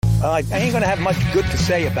I ain't going to have much good to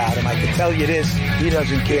say about him. I can tell you this. He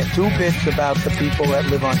doesn't care two bits about the people that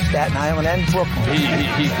live on Staten Island and Brooklyn.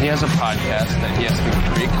 He has a podcast that he has to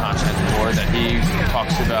create content for, that he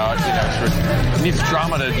talks about, he needs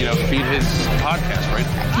drama to, feed his podcast, right?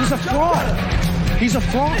 He's a fraud. He's a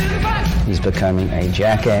fraud. He's becoming a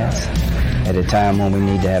jackass at a time when we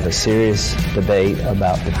need to have a serious debate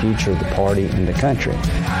about the future of the party and the country.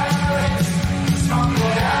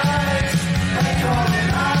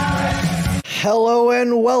 Hello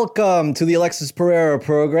and welcome to the Alexis Pereira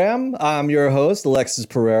program. I'm your host, Alexis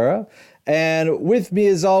Pereira. And with me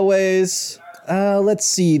as always, let's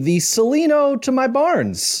see, the Celino to my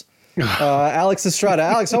Barnes, Alex Estrada.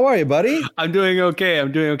 Alex, how are you, buddy? I'm doing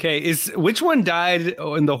okay. Which one died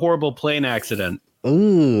in the horrible plane accident?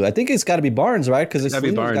 Ooh, I think it's got to be Barnes, right? Because it's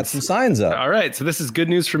got some signs up. All right, so this is good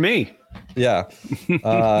news for me. Yeah.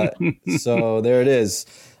 So there it is.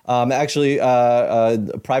 Actually, a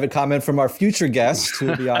private comment from our future guest, who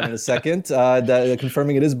will be on in a second,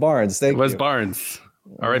 confirming it is Barnes. Thank you. It was Barnes.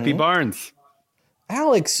 R.I.P. Barnes.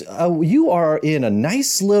 Alex, you are in a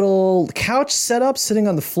nice little couch setup sitting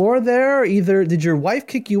on the floor there. Either did your wife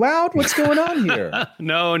kick you out? What's going on here?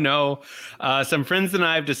 No. Some friends and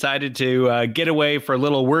I have decided to get away for a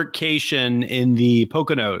little workcation in the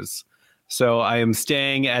Poconos. So I am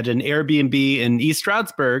staying at an Airbnb in East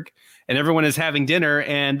Stroudsburg. And everyone is having dinner,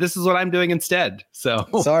 and this is what I'm doing instead. So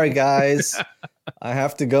sorry, guys. I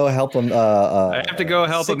have to go help him. I have to go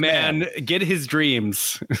help a man get his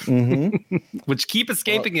dreams, which keep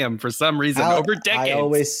escaping him for some reason over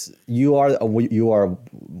decades. You are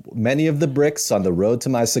many of the bricks on the road to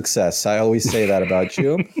my success. I always say that about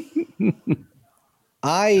you.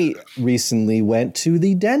 I recently went to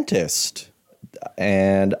the dentist,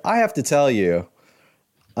 and I have to tell you,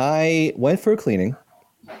 I went for a cleaning.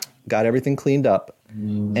 Got everything cleaned up.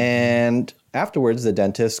 And afterwards, the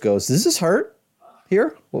dentist goes, does this hurt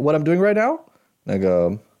here? What I'm doing right now? And I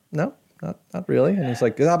go, no, not really. And he's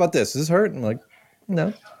like, how about this? Does this hurt? And I'm like,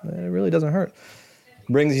 no, it really doesn't hurt.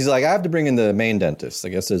 He's like, I have to bring in the main dentist. I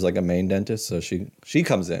guess there's like a main dentist. So she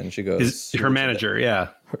comes in. She goes. Her manager, yeah.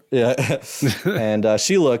 Yeah. And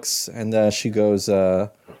she looks and she goes,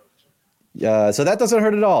 so that doesn't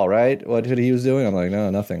hurt at all, right? What he was doing? I'm like, no,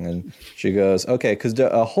 nothing. And she goes, okay, because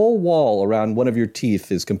a whole wall around one of your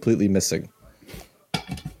teeth is completely missing.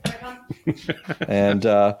 And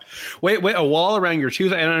wait, a wall around your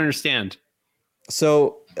tooth? I don't understand.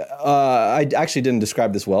 So I actually didn't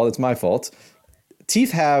describe this well. It's my fault.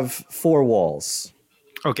 Teeth have 4 walls.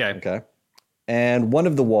 Okay. And one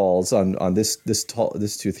of the walls on this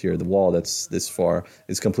tooth here, the wall that's this far,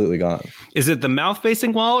 is completely gone. Is it the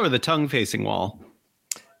mouth-facing wall or the tongue-facing wall?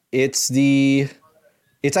 It's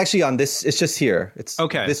actually on this. It's just here. It's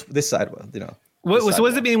okay. This side, What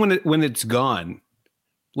does it mean when it's gone?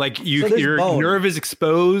 Like your nerve is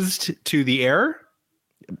exposed to the air?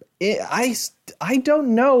 I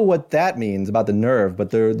don't know what that means about the nerve,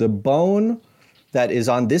 but the bone that is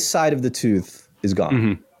on this side of the tooth is gone.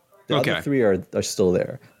 Mm-hmm. The other 3 are still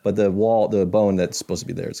there, but the bone that's supposed to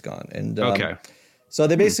be there is gone. And so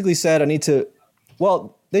they basically said, I need to.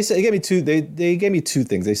 Well, they gave me two. They gave me 2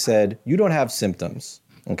 things. They said you don't have symptoms,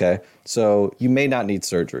 okay, so you may not need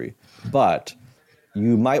surgery, but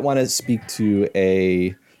you might want to speak to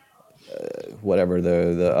a whatever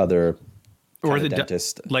the other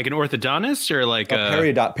dentist, like an orthodontist or like a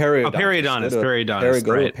periodontist.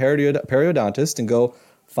 Periodontist, and go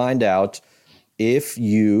find out if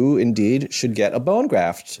you indeed should get a bone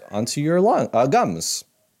graft onto your gums.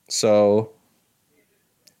 So,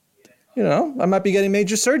 I might be getting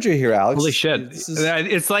major surgery here, Alex. Holy shit.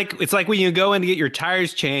 It's like when you go in to get your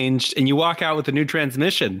tires changed and you walk out with a new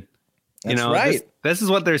transmission. That's right. This is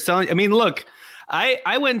what they're selling. I mean, look,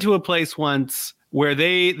 I went to a place once where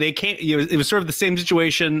they came, it was sort of the same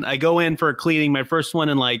situation. I go in for a cleaning, my first one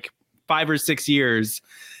in like 5 or 6 years.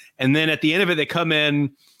 And then at the end of it, they come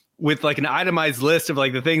in with like an itemized list of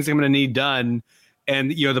like the things I'm going to need done.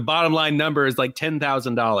 And, the bottom line number is like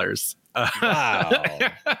 $10,000. Wow.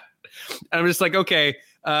 I'm just like, okay,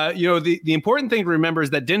 the important thing to remember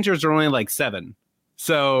is that dentures are only like 7.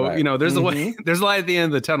 So, right. There's a way, there's a light at the end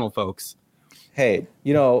of the tunnel, folks. Hey,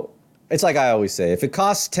 it's like I always say, if it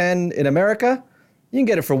costs 10 in America, you can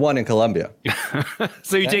get it for 1 in Colombia.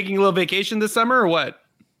 So you're taking a little vacation this summer or what?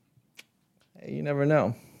 Hey, you never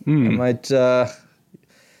know. I might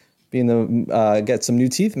get some new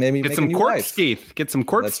teeth, maybe get some corpse teeth. Get some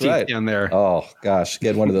corpse teeth down there. Oh gosh,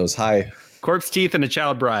 get one of those high corpse teeth and a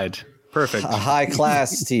child bride. Perfect. A high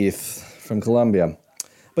class teeth from Colombia.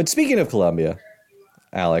 But speaking of Colombia,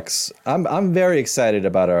 Alex, I'm very excited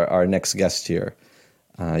about our next guest here.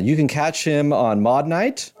 You can catch him on Mod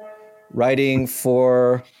Night writing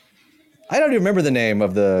for, I don't even remember the name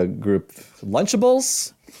of the group,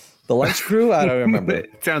 Lunchables? The Lunch Crew? I don't remember.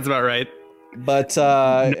 Sounds about right. But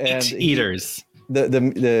and eaters.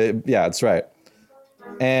 Yeah, that's right.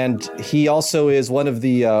 And he also is one of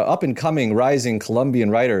the up-and-coming rising Colombian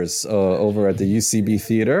writers over at the UCB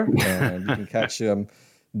Theater. And you can catch him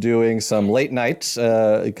doing some late-night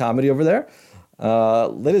comedy over there.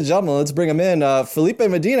 Ladies and gentlemen, let's bring him in. Felipe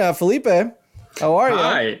Medina. Felipe, how are you?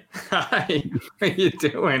 Hi. How you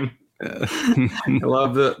doing? I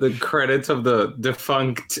love the credits of the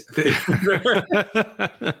defunct theater.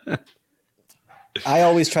 I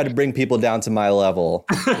always try to bring people down to my level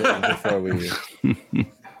before we, you know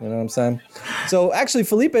what I'm saying? So actually,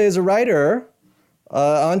 Felipe is a writer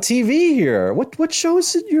on TV here. What show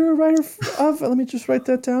is it you're a writer of? Let me just write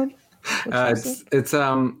that down. It's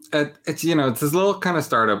this little kind of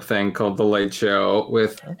startup thing called The Late Show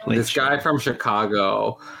with this guy from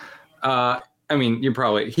Chicago. I mean,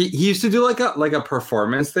 he used to do like a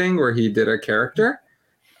performance thing where he did a character.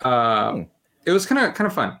 It was kind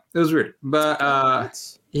of fun. It was weird, but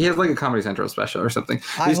he has like a Comedy Central special or something.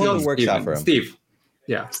 I hope it works out for him. Steve.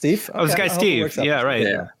 Yeah. Steve? Okay. Oh, this guy Steve. Yeah, right.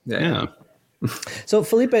 Yeah. So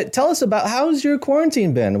Felipe, tell us about how's your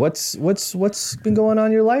quarantine been? What's been going on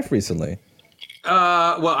in your life recently?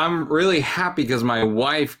 Well, I'm really happy because my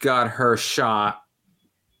wife got her shot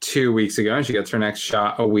 2 weeks ago, and she gets her next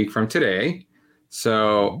shot a week from today.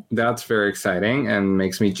 So that's very exciting and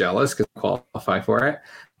makes me jealous because I qualify for it.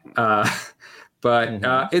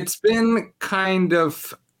 But it's been kind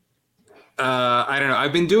of, I don't know.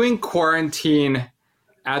 I've been doing quarantine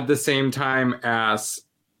at the same time as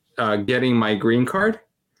getting my green card.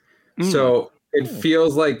 So it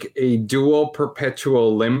feels like a dual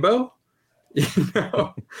perpetual limbo. You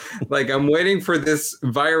know, like I'm waiting for this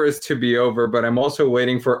virus to be over, but I'm also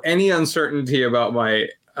waiting for any uncertainty about my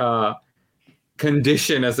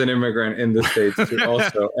condition as an immigrant in the States to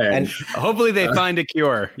also end. And hopefully they find a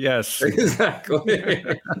cure. Yes, exactly.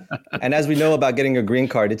 And as we know about getting a green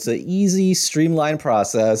card, it's an easy, streamlined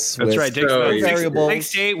process. That's right. Takes variables.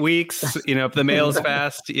 6 to 8 weeks. You know, if the mail is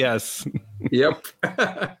fast. Yes. Yep.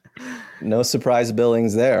 No surprise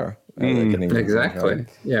billings there. Exactly.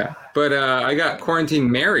 Yeah. But I got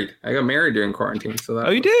married. I got married during quarantine. So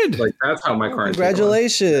that you did? Like that's how my quarantine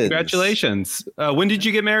Congratulations. was. Congratulations. When did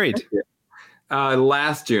you get married?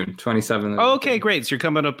 Last June, 27th. Oh, okay, great. So you're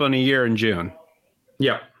coming up on a year in June.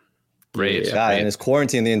 Yep. Great. Yeah, and it's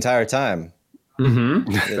quarantine the entire time.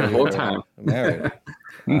 The whole time. Married.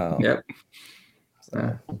 Wow. Yep.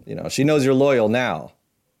 So, she knows you're loyal now.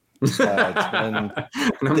 I'm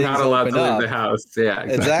not allowed to leave the house. Yeah,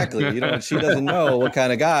 exactly. She doesn't know what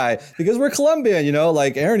kind of guy, because we're Colombian,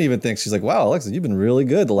 like Erin even thinks, she's like, wow, Alexa, you've been really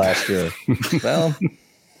good the last year. Well,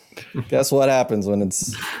 guess what happens when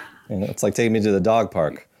it's like taking me to the dog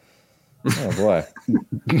park. Oh boy.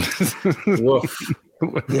 Woof.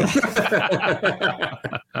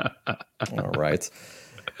 All right.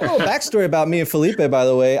 Oh, backstory about me and Felipe, by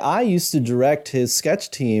the way. I used to direct his sketch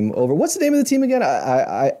team over. What's the name of the team again?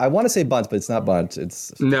 I want to say Bunt, but it's not Bunt.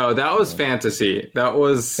 No, that was Fantasy. That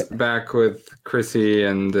was back with Chrissy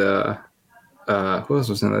and who else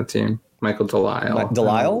was in that team? Michael Delisle.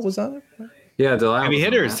 Delisle was on it? Yeah, Delisle. Heavy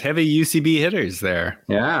hitters, heavy UCB hitters there.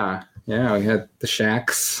 Yeah. We had the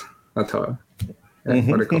Shacks. That's how.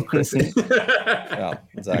 What I call Chrissy. Yeah,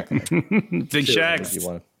 exactly. Big Shacks.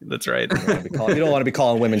 That's right. You don't want to be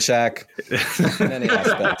calling women Shaq in any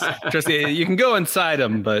aspects. Trust me, you can go inside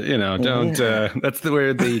them, but don't. That's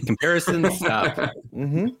where the comparisons stop.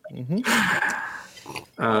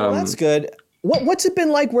 Well, that's good. What's it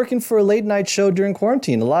been like working for a late night show during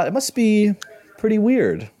quarantine? It must be pretty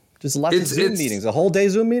weird. Just lots of Zoom meetings. A whole day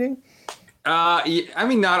Zoom meeting? I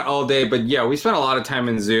mean, not all day, but yeah, we spent a lot of time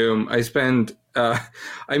in Zoom.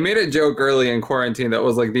 I made a joke early in quarantine that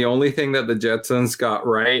was like the only thing that the Jetsons got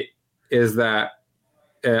right is that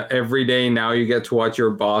every day now you get to watch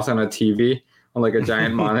your boss on a TV on like a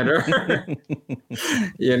giant monitor.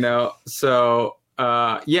 So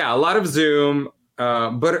a lot of Zoom,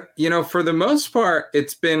 but for the most part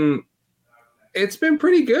it's been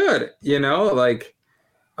pretty good. Like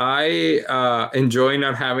I enjoy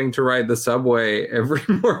not having to ride the subway every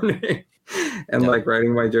morning and like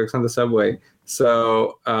writing my jokes on the subway.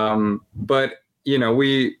 So, but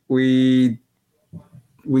we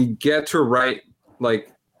get to write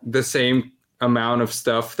like the same amount of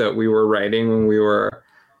stuff that we were writing when we were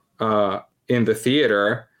in the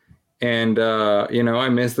theater. And, I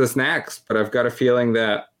miss the snacks, but I've got a feeling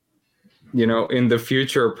that, in the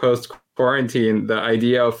future post quarantine, the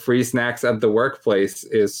idea of free snacks at the workplace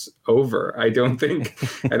is over. I don't think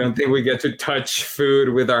we get to touch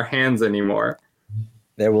food with our hands anymore.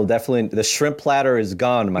 There will definitely, the shrimp platter is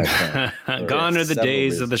gone, my friend. Gone are the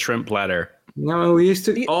days of the shrimp platter. No, we used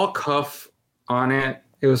to all cuff on it.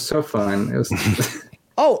 It was so fun. It was.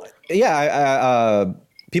 Oh yeah,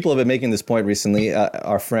 people have been making this point recently.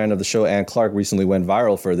 Our friend of the show, Ann Clark, recently went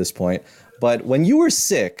viral for this point. But when you were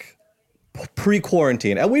sick,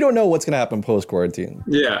 pre-quarantine, and we don't know what's going to happen post-quarantine.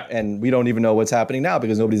 Yeah. And we don't even know what's happening now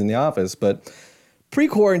because nobody's in the office. But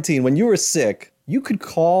pre-quarantine, when you were sick, you could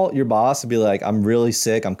call your boss and be like, I'm really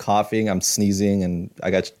sick, I'm coughing, I'm sneezing, and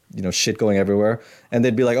I got, shit going everywhere. And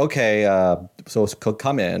they'd be like, okay, so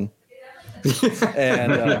come in.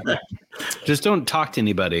 And just don't talk to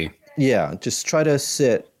anybody. Yeah, just try to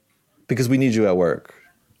sit because we need you at work.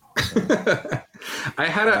 I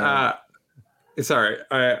had a sorry,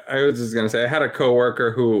 I was just gonna say I had a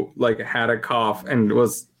coworker who had a cough and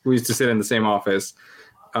we used to sit in the same office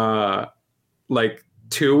 2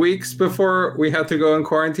 weeks before we had to go in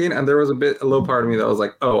quarantine, and there was a little part of me that was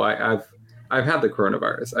like, oh, I've had the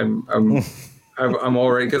coronavirus. I'm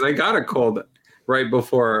already, because I got a cold right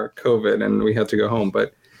before COVID and we had to go home,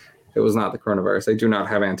 but it was not the coronavirus. I do not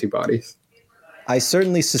have antibodies. I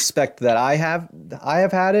certainly suspect that I have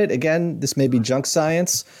had it. Again, this may be junk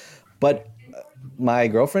science, but my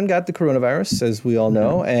girlfriend got the coronavirus, as we all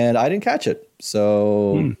know, and I didn't catch it.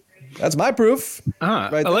 So that's my proof.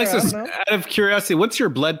 Right Alexis, out of curiosity, what's your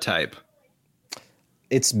blood type?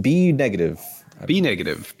 It's B negative. B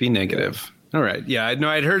negative. Yeah. All right. Yeah, no,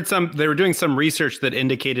 I'd heard they were doing some research that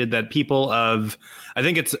indicated that people of, I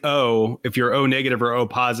think it's O, if you're O negative or O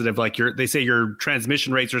positive, they say your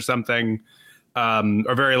transmission rates or something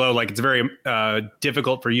are very low. Like it's very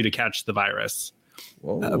difficult for you to catch the virus.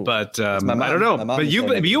 But I don't know. But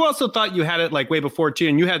you also thought you had it way before too,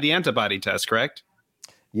 and you had the antibody test, correct?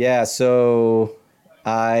 Yeah. So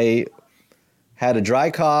I had a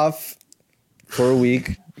dry cough for a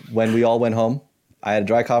week when we all went home. I had a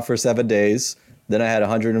dry cough for 7 days. Then I had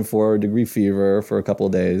 104-degree fever for a couple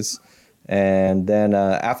of days. And then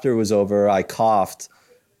after it was over, I coughed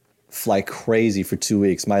like crazy for 2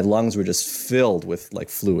 weeks. My lungs were just filled with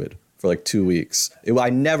fluid for 2 weeks.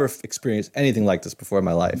 I never experienced anything like this before in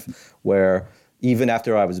my life, where even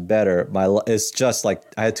after I was better, it's just I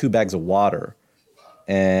had 2 bags of water.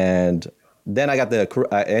 And then I got the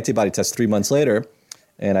antibody test 3 months later,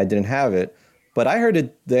 and I didn't have it. But I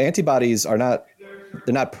heard the antibodies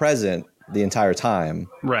they're not present the entire time.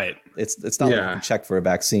 Right. It's not like you can check for a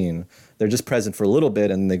vaccine. They're just present for a little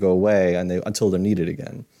bit and they go away until they're needed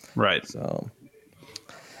again. Right. So,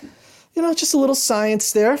 just a little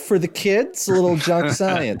science there for the kids, a little junk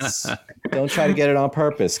science. Don't try to get it on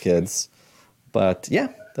purpose, kids. But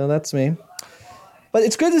yeah, that's me. But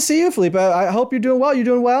it's good to see you, Felipe. I hope you're doing well. You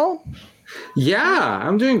doing well? Yeah,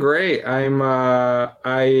 I'm doing great. I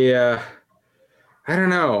don't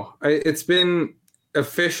know. It's been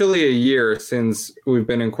officially a year since we've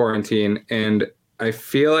been in quarantine, and I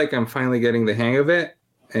feel like I'm finally getting the hang of it,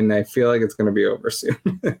 and I feel like it's going to be over soon.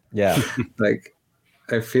 Yeah.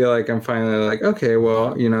 I feel like I'm finally okay,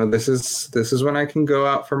 well, this is when I can go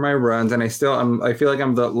out for my runs, and I feel like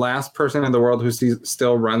I'm the last person in the world who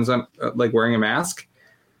still runs on wearing a mask.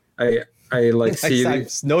 I've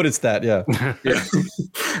noticed that, yeah. Yeah.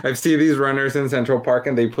 I've seen these runners in Central Park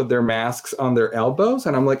and they put their masks on their elbows,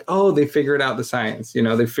 and I'm like, oh, they figured out the science.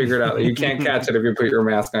 They figured out that you can't catch it if you put your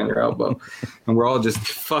mask on your elbow. And we're all just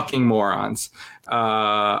fucking morons.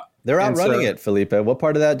 They're outrunning it, Felipe. What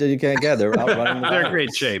part of that did you can't get? They're outrunning They're in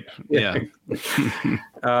great shape. Yeah.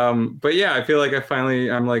 But yeah, I feel like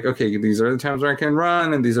I'm okay, these are the times where I can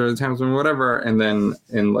run and these are the times when whatever. And then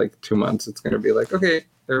in 2 months, it's going to be okay,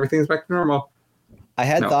 everything's back to normal. I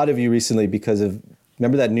had thought of you recently because of,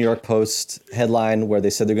 remember that New York Post headline where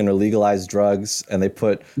they said they're going to legalize drugs, and they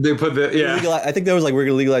put I think there was we're going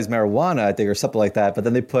to legalize marijuana, I think, or something like that. But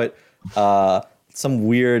then they put some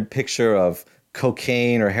weird picture of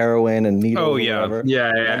cocaine or heroin and needles. Oh yeah, or whatever.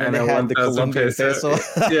 Yeah. And they had the Colombian peso.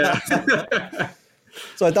 Yeah.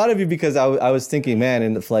 So I thought of you because I was thinking, man,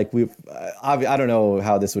 and if I don't know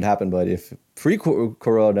how this would happen, but if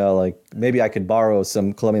pre-corona, maybe I could borrow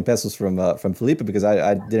some Colombian pesos from Felipe, because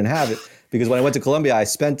I didn't have it, because when I went to Colombia, I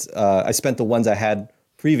spent the ones I had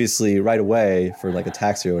previously right away for a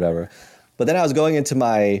taxi or whatever. But then I was going into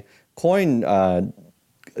my coin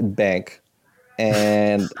bank,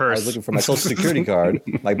 and I was looking for my social security card,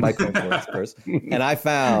 my coin purse, and I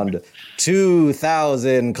found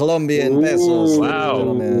 2,000 Colombian pesos.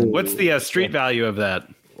 Wow. What's the street value of that?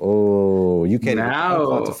 Oh, you can't.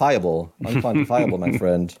 Unquantifiable, my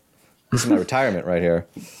friend. This is my retirement right here.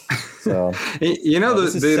 So they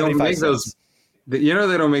don't make those. They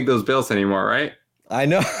don't make those bills anymore, right? I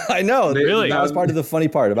know. Really? That was part of the funny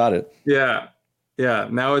part about it. Yeah.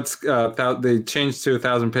 Now it's they changed to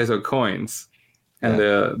 1,000 peso coins, and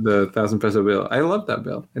the 1,000 peso bill. I love that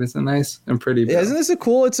bill. It is a nice and pretty bill. Yeah, isn't this a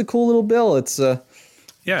cool? It's a cool little bill. It's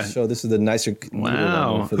yeah. So this is the nicer.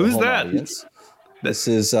 Wow. For the Who's home that? Audience. This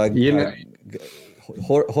is Jorge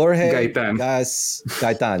Gaitan.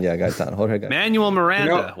 Gaitan. Yeah, Gaitan. Jorge Gaitan. Manuel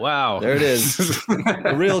Miranda. Wow. There it is.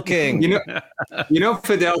 The real king.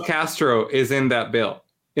 Fidel Castro is in that bill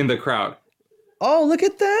in the crowd. Oh, look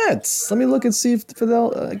at that. Let me look and see if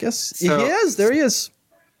Fidel, I guess he is. There he is.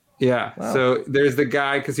 Yeah. Wow. So there's the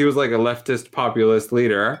guy, because he was like a leftist populist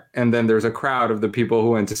leader. And then there's a crowd of the people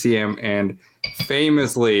who went to see him. And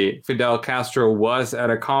famously, Fidel Castro was at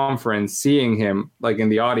a conference seeing him like in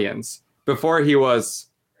the audience before he was,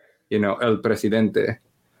 El Presidente,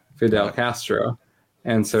 Fidel Castro.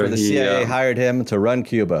 And so the CIA hired him to run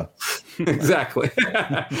Cuba. Exactly.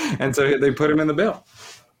 And so they put him in the bill.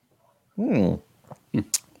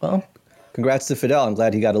 Well, congrats to Fidel. I'm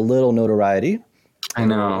glad he got a little notoriety. I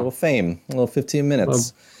know. A little fame. A little 15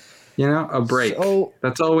 minutes. Well, a break. So,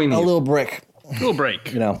 that's all we need. A little break.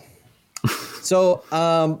 So,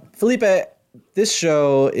 Felipe, this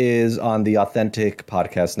show is on the Authentic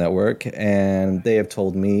Podcast Network, and they have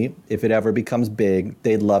told me if it ever becomes big,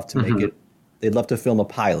 they'd love to make it. They'd love to film a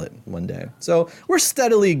pilot one day. So we're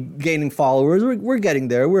steadily gaining followers. We're getting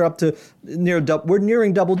there. We're up to we're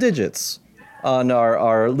nearing double digits on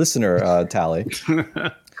our listener tally.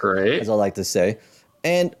 Great. As I like to say.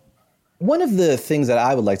 And one of the things that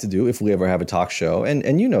I would like to do if we ever have a talk show,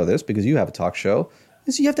 and you know this because you have a talk show,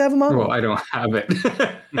 is you have to have a monologue. Well, I don't have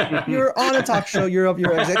it. You're on a talk show. You're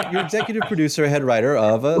executive producer, head writer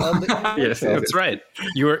of a yes, show. That's right.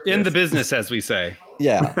 You are in the business, as we say.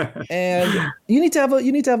 Yeah, and you need to have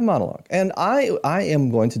a monologue, and I am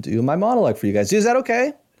going to do my monologue for you guys. Is that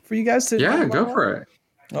okay for you guys to? Yeah, go for it.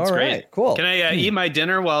 All right, cool. Can I eat my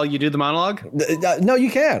dinner while you do the monologue? No, you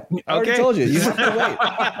can't. I already told you. You have to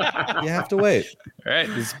wait. You have to wait. All right,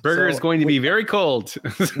 this burger is going to be very cold.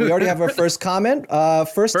 We already have our first comment.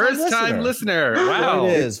 First time listener. Wow.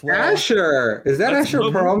 There it is. Well, Asher. Is that Asher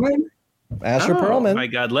Perlman? Asher Perlman. Oh my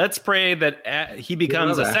God. Let's pray that he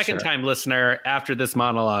becomes a second-time listener after this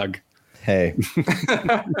monologue. Hey.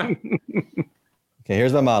 Okay,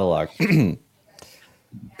 here's my monologue.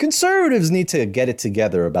 Conservatives need to get it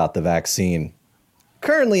together about the vaccine.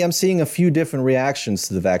 Currently, I'm seeing a few different reactions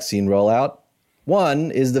to the vaccine rollout.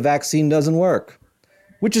 One is the vaccine doesn't work,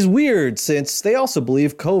 which is weird since they also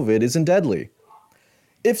believe COVID isn't deadly.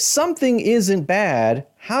 If something isn't bad,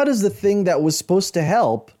 how does the thing that was supposed to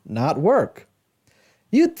help not work?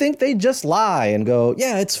 You'd think they'd just lie and go,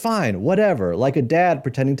 yeah, it's fine, whatever, like a dad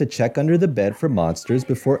pretending to check under the bed for monsters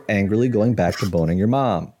before angrily going back to boning your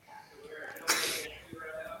mom.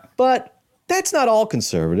 But that's not all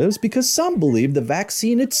conservatives, because some believe the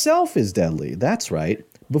vaccine itself is deadly. That's right.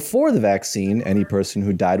 Before the vaccine, any person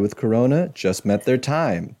who died with corona just met their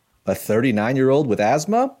time. A 39-year-old with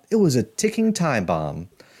asthma? It was a ticking time bomb.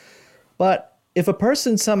 But if a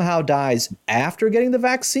person somehow dies after getting the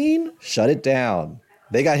vaccine, shut it down.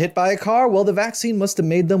 They got hit by a car? Well, the vaccine must have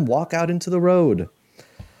made them walk out into the road.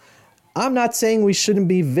 I'm not saying we shouldn't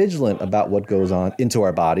be vigilant about what goes on into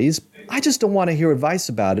our bodies. I just don't want to hear advice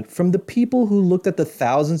about it from the people who looked at the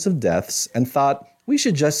thousands of deaths and thought we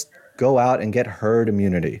should just go out and get herd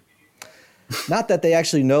immunity. Not that they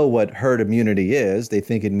actually know what herd immunity is. They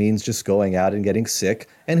think it means just going out and getting sick,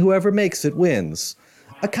 and whoever makes it wins.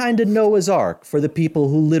 A kind of Noah's Ark for the people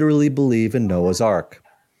who literally believe in Noah's Ark.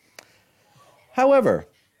 However,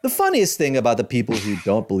 the funniest thing about the people who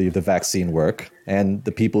don't believe the vaccine work and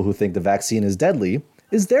the people who think the vaccine is deadly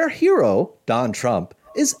is their hero, Don Trump,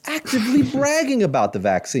 is actively bragging about the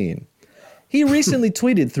vaccine. He recently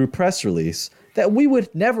tweeted through press release that we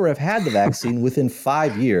would never have had the vaccine within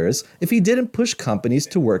 5 years if he didn't push companies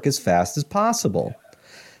to work as fast as possible.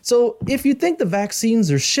 So if you think the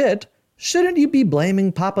vaccines are shit, shouldn't you be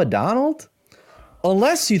blaming Papa Donald?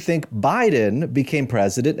 Unless you think Biden became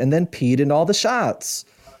president and then peed in all the shots.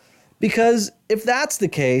 Because if that's the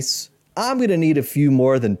case, I'm going to need a few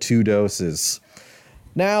more than 2 doses.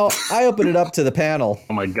 Now, I open it up to the panel.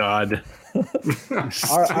 Oh, my God.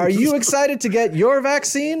 Are you excited to get your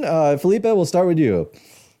vaccine? Felipe, we'll start with you.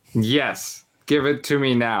 Yes. Give it to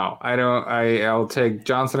me now. I'll take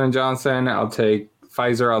Johnson & Johnson. I'll take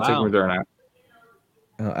Pfizer. I'll take Moderna.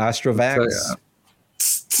 Astrovax.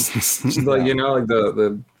 So, like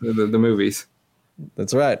the movies.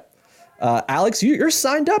 That's right. Alex, you're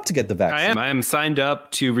signed up to get the vaccine. I am signed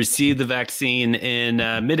up to receive the vaccine in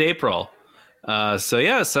mid-April.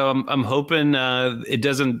 So I'm hoping it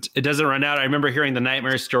doesn't run out. I remember hearing the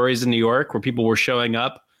nightmare stories in New York where people were showing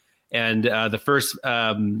up, and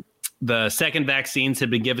the second vaccines had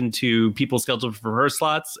been given to people scheduled for first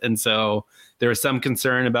slots, and so there was some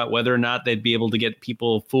concern about whether or not they'd be able to get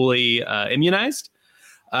people fully immunized.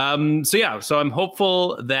 So I'm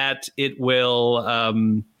hopeful that it will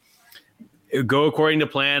go according to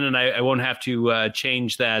plan, and I won't have to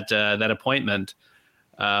change that appointment.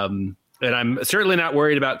 And I'm certainly not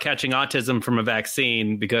worried about catching autism from a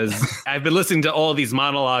vaccine, because I've been listening to all these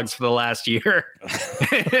monologues for the last year,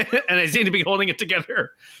 and I seem to be holding it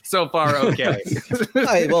together so far. Okay.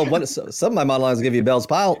 Some of my monologues give you Bell's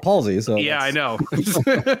palsy. So yeah, I know.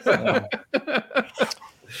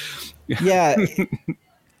 Yeah.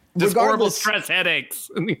 Just horrible stress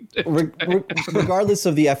headaches. Regardless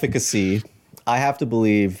of the efficacy, I have to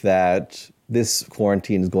believe that this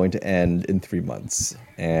quarantine is going to end in 3 months,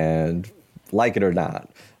 and like it or not.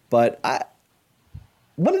 But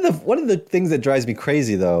one of the things that drives me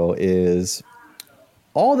crazy, though, is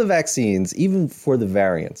all the vaccines, even for the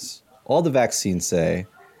variants, all the vaccines say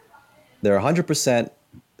they're 100%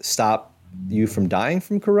 stop you from dying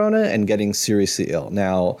from corona and getting seriously ill.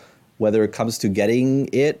 Now, whether it comes to getting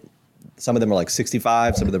it, some of them are like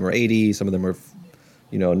 65, some of them are 80, some of them are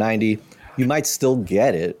 90. You might still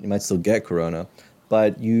get it. You might still get corona,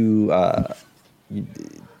 but they'll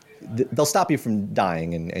stop you from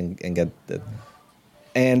dying and get it.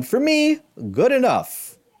 And for me, good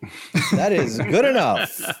enough. That is good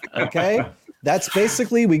enough. Okay? That's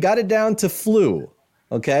basically, we got it down to flu.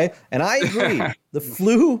 Okay? And I agree. The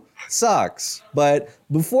flu sucks. But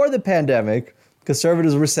before the pandemic,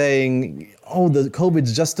 conservatives were saying, oh, the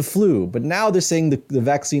COVID's just the flu. But now they're saying the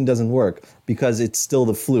vaccine doesn't work because it's still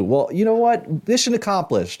the flu. Well, you know what? Mission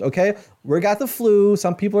accomplished, okay? We got the flu.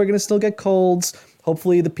 Some people are going to still get colds.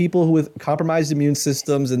 Hopefully the people who with compromised immune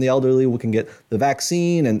systems and the elderly can get the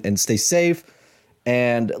vaccine and stay safe.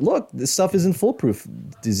 And look, this stuff isn't foolproof.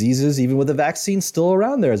 Diseases, even with the vaccine, still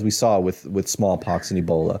around there, as we saw with smallpox and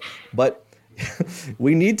Ebola. But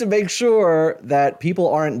we need to make sure that people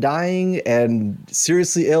aren't dying and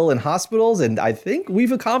seriously ill in hospitals. And I think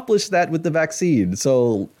we've accomplished that with the vaccine.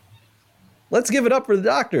 So let's give it up for the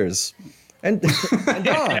doctors. And Don.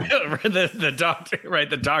 the doctor, right?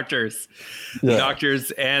 The doctors, yeah. The doctors,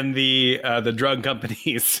 and the drug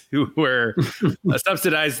companies who were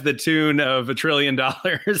subsidized to the tune of $1 trillion to,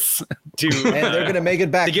 and they're going to make it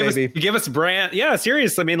back, to give us brand. Yeah,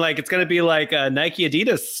 seriously. I mean, like, it's going to be like Nike,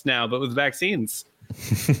 Adidas now, but with vaccines.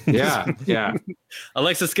 Yeah.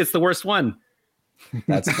 Alexis gets the worst one.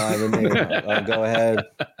 That's fine with me. Go ahead.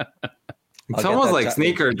 It's almost like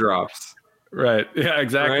sneaker drops. Right. Yeah,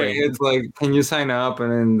 exactly. Right? It's like, can you sign up?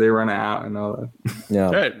 And then they run out and all that.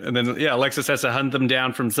 Yeah. Right. And then, Alexis has to hunt them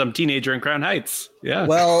down from some teenager in Crown Heights. Yeah.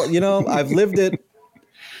 Well, I've lived it.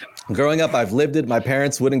 Growing up, I've lived it. My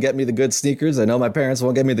parents wouldn't get me the good sneakers. I know my parents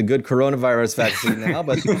won't get me the good coronavirus vaccine now,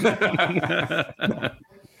 but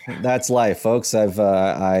that's life, folks.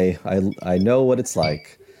 I know what it's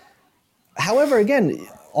like. However, again,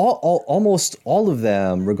 almost all of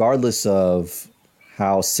them, regardless of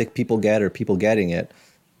how sick people get or people getting it,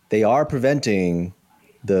 they are preventing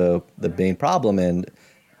the main problem. And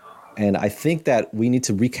I think that we need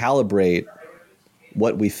to recalibrate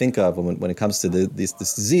what we think of when it comes to this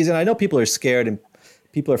disease. And I know people are scared and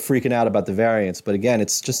people are freaking out about the variants, but again,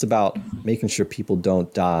 it's just about making sure people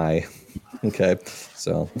don't die. Okay.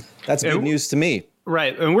 So that's good news to me.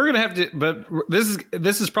 Right. And we're going to have to, but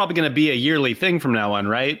this is probably going to be a yearly thing from now on,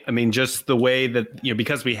 right? I mean, just the way that,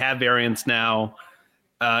 because we have variants now,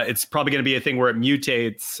 it's probably going to be a thing where it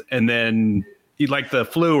mutates, and then like the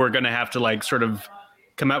flu, we're going to have to like sort of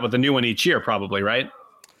come out with a new one each year, probably, right?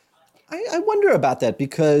 I wonder about that,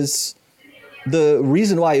 because the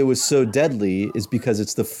reason why it was so deadly is because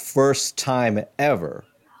it's the first time ever,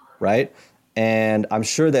 right? And I'm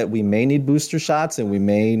sure that we may need booster shots, and we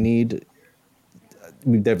may need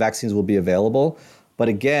their vaccines will be available. But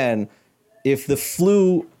again, if the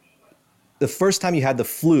first time you had the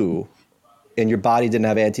flu, and your body didn't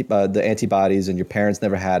have the antibodies, and your parents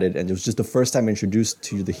never had it, and it was just the first time introduced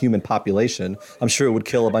to the human population, I'm sure it would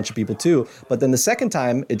kill a bunch of people too. But then the second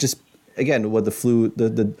time, it just, again, with the flu,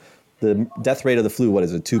 the death rate of the flu, what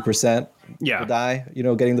is it, 2%? Yeah. People die,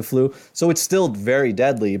 getting the flu. So it's still very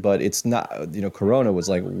deadly, but it's not, corona was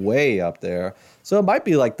like way up there. So it might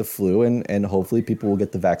be like the flu, and hopefully people will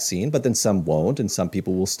get the vaccine, but then some won't, and some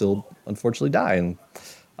people will still unfortunately die. And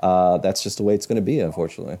that's just the way it's going to be,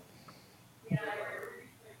 unfortunately.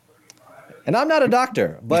 And I'm not a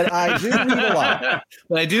doctor, but I do read a lot.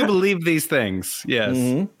 But I do believe these things. Yes.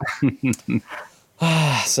 Mm-hmm.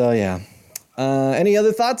 So, yeah. Any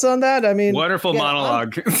other thoughts on that? I mean, wonderful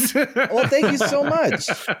monologue. Well, thank you so much.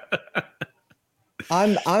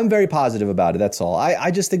 I'm very positive about it. That's all.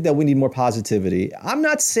 I just think that we need more positivity. I'm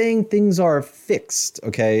not saying things are fixed,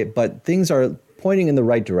 okay, but things are pointing in the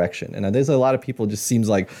right direction. And there's a lot of people. Just seems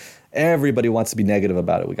like everybody wants to be negative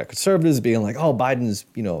about it. We got conservatives being like, "Oh, Biden's,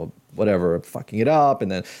 whatever, fucking it up," and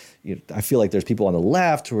then I feel like there's people on the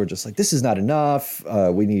left who are just like, "This is not enough.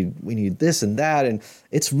 We need this and that," and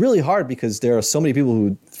it's really hard because there are so many people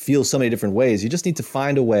who feel so many different ways. You just need to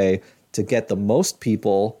find a way to get the most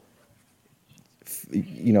people,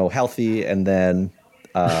 healthy and then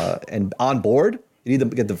and on board. You need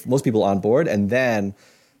to get the most people on board, and then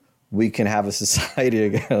we can have a society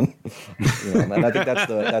again. And I think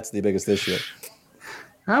that's the biggest issue.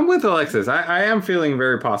 I'm with Alexis. I am feeling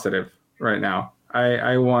very positive right now.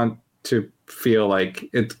 I want to feel like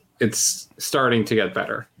it's starting to get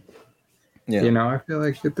better. Yeah. I feel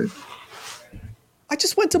like I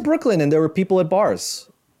just went to Brooklyn and there were people at bars.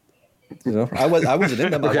 I wasn't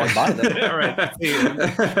in them. Okay. I walked by them. All right.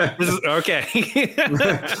 This is okay.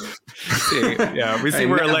 Yeah, we see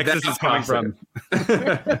where Alexis is coming from.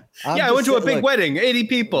 I went to a big wedding, 80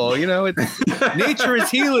 people. Nature is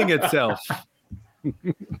healing itself.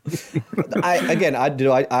 I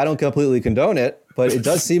don't completely condone it, but it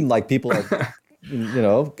does seem like people are,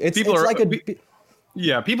 people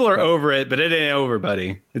are over it, but it ain't over,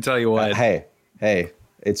 buddy. I tell you what. Hey,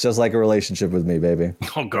 it's just like a relationship with me, baby.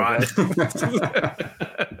 Oh God.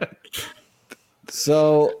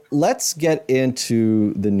 So let's get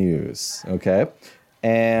into the news, okay?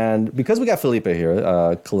 And because we got Felipe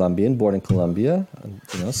here, Colombian, born in Colombia,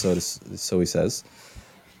 so he says.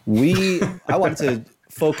 I wanted to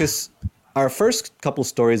focus our first couple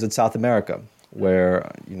stories in South America,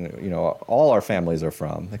 where all our families are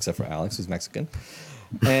from, except for Alex, who's Mexican.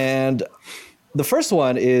 And the first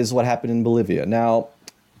one is what happened in Bolivia. Now,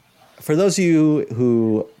 for those of you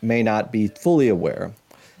who may not be fully aware,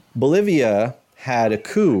 Bolivia had a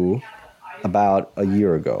coup about a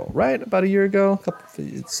year ago, right? About a year ago,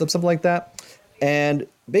 something like that. And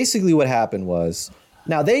basically what happened was,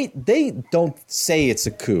 now they don't say it's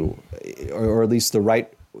a coup, or at least the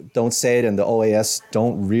right don't say it and the OAS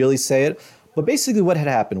don't really say it. But basically what had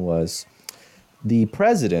happened was the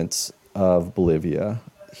president of Bolivia,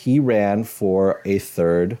 he ran for a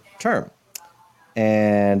third term.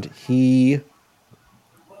 And he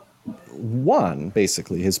won,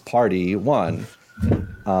 basically. His party won.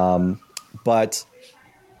 But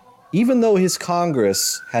even though his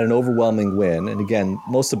Congress had an overwhelming win, and again,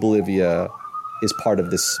 most of Bolivia is part of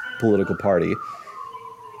this political party,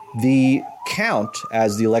 the count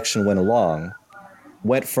as the election went along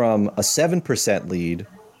went from a 7% lead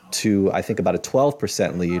to, I think, about a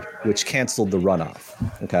 12% lead, which canceled the runoff.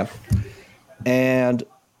 Okay. And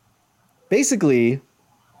basically,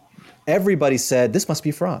 everybody said, this must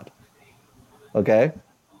be fraud. Okay.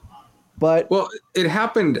 But well, it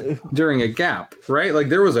happened during a gap, right? Like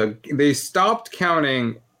they stopped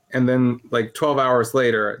counting, and then like 12 hours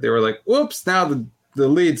later, they were like, whoops, now the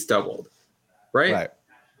lead's doubled. Right.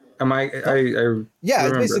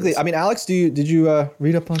 Yeah, basically. This. I mean, Alex, did you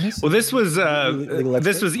read up on this? Well, this was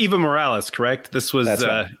Evo Morales, correct? This was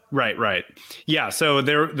right. Yeah. So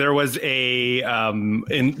there was a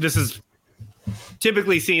and this is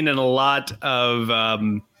typically seen in a lot of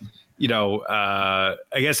I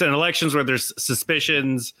guess in elections where there's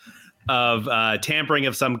suspicions of tampering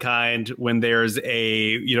of some kind, when there's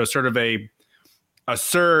a sort of a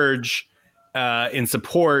surge in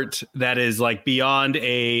support that is like beyond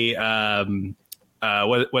a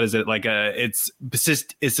what is it, like it's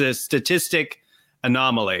a statistic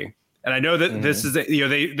anomaly. And I know that this is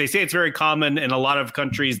they say it's very common in a lot of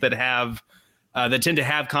countries that have that tend to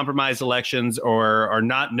have compromised elections or are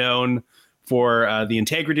not known for the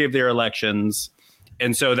integrity of their elections.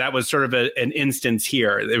 And so that was sort of an instance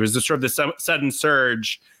here. There was sort of this sudden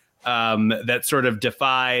surge that sort of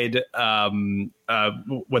defied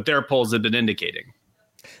what their polls had been indicating.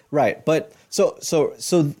 Right. But so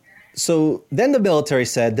then the military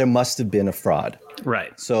said there must have been a fraud.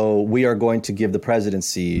 Right. So we are going to give the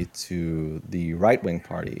presidency to the right-wing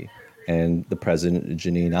party and the president,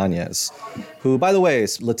 Janine Áñez, who, by the way,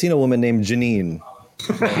 is a Latino woman named Janine.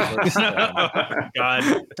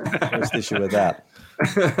 God. First issue with that.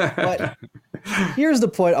 But here's the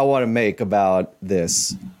point I want to make about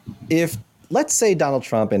this. If, let's say, Donald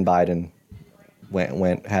Trump and Biden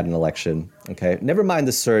had an election, okay? Never mind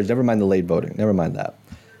the surge, never mind the late voting, never mind that.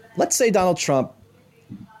 Let's say Donald Trump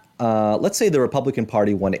let's say the Republican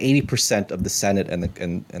Party won 80% of the Senate and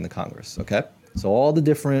the Congress. Okay, so all the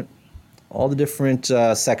different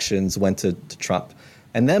sections went to Trump,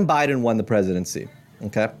 and then Biden won the presidency.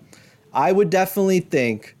 Okay, I would definitely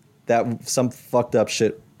think that some fucked up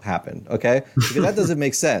shit happened. Okay, because that doesn't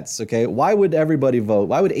make sense. Okay, why would everybody vote?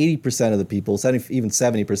 Why would 80% of the people, even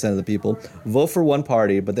 70% of the people, vote for one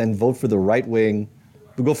party, but then vote for the right wing,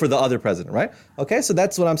 go for the other president? Right? Okay, so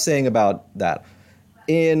that's what I'm saying about that.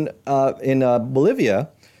 In Bolivia,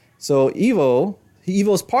 so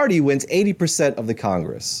Evo's party wins 80% of the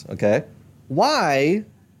Congress. Okay, why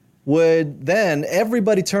would then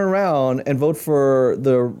everybody turn around and vote for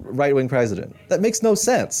the right-wing president? That makes no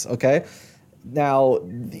sense. Okay, now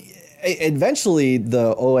eventually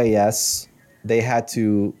the OAS, they had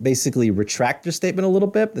to basically retract their statement a little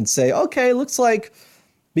bit and say, okay, looks like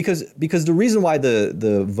because the reason why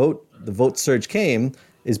the vote surge came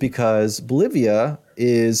is because Bolivia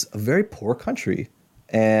is a very poor country,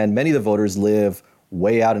 and many of the voters live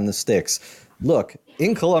way out in the sticks. Look,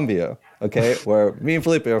 in Colombia, okay, where me and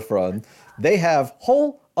Felipe are from, they have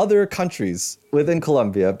whole other countries within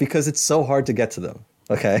Colombia because it's so hard to get to them,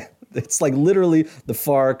 okay? It's like literally the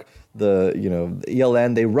FARC, the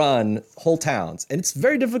ELN, they run whole towns, and it's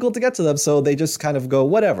very difficult to get to them, so they just kind of go,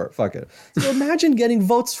 whatever, fuck it. So imagine getting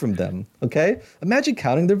votes from them, okay? Imagine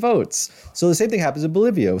counting their votes. So the same thing happens in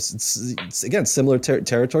Bolivia. It's again, similar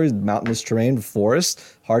territories, mountainous terrain, forest,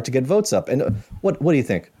 hard to get votes up. And what do you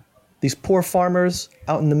think? These poor farmers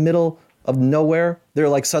out in the middle of nowhere, they're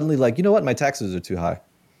like suddenly like, you know what, my taxes are too high.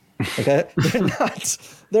 Okay?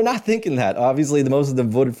 They're not thinking that. Obviously, the most of them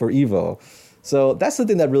voted for Evo. So that's the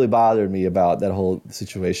thing that really bothered me about that whole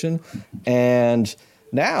situation. And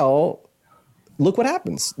now, look what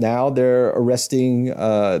happens. Now they're arresting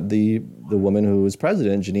the woman who was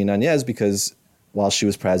president, Janine Áñez, because while she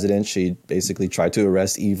was president, she basically tried to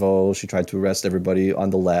arrest Evo. She tried to arrest everybody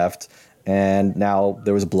on the left. And now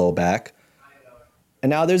there was blowback.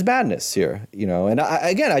 And now there's madness here, And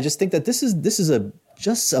I just think that this is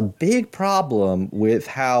just a big problem with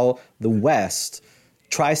how the West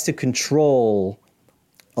tries to control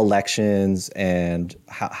elections and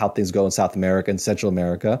how things go in South America and Central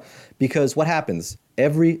America. Because what happens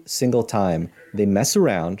every single time they mess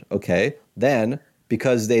around, okay, then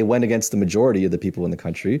because they went against the majority of the people in the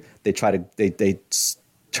country, they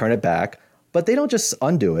turn it back, but they don't just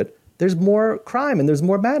undo it. There's more crime and there's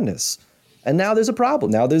more madness. And now there's a problem.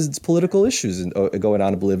 Now there's political issues going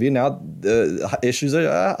on in Bolivia. Now the issues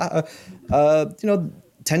are,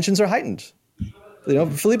 tensions are heightened.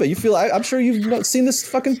 Felipe, I'm sure you've seen this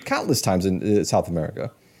fucking countless times in South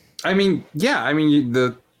America. I mean, yeah. I mean,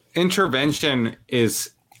 the intervention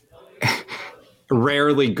is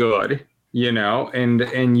rarely good,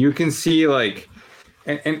 and you can see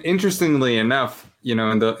and interestingly enough, in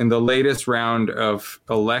the latest round of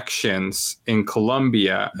elections in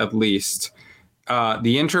Colombia, at least,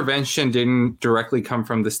 the intervention didn't directly come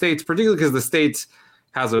from the states, particularly because the states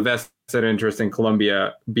has a vested interest in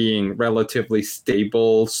Colombia being relatively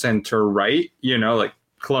stable center right.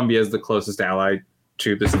 Colombia is the closest ally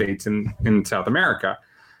to the states in South America,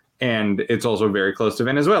 and it's also very close to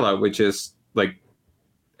Venezuela, which is like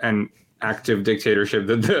an active dictatorship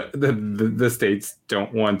that the states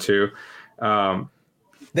don't want to.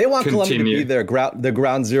 They want Colombia to be their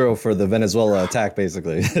ground zero for the Venezuela attack,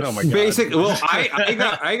 basically. Oh my God! Basically, well,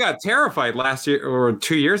 I got terrified last year or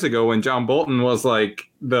 2 years ago when John Bolton was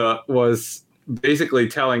basically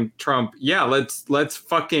telling Trump, yeah, let's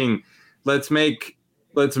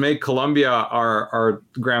make Colombia our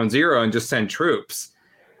ground zero and just send troops,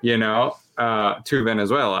 to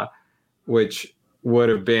Venezuela, which would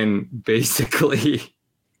have been basically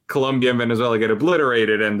Colombia and Venezuela get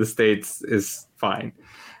obliterated and the states is fine.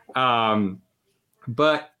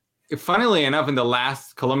 But funnily enough, in the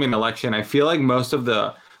last Colombian election, I feel like most of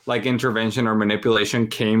the intervention or manipulation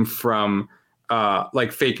came from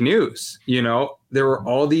fake news. There were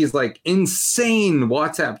all these insane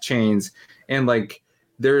WhatsApp chains, and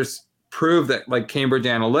there's proof that Cambridge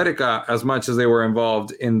Analytica, as much as they were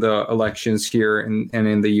involved in the elections here and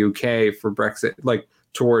in the UK for Brexit,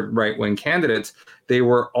 toward right-wing candidates, they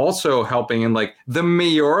were also helping in the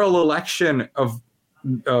mayoral election of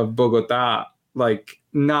Bogota,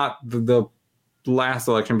 not the last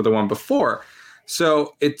election, but the one before.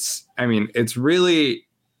 So it's really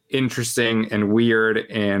interesting and weird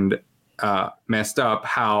and messed up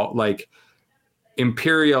how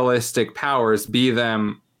imperialistic powers, be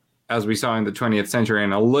them, as we saw in the 20th century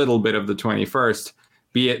and a little bit of the 21st,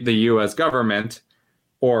 be it the U.S. government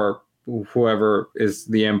or whoever is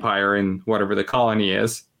the empire in whatever the colony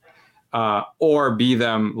is, or be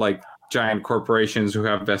them giant corporations who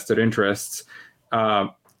have vested interests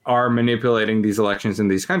are manipulating these elections in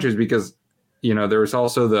these countries, because there was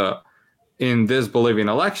also in this Bolivian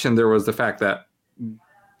election, there was the fact that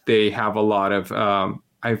they have a lot of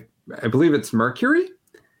I believe it's mercury,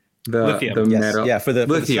 lithium. the metal, for the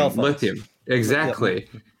lithium, exactly.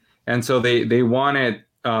 Yeah. And so they wanted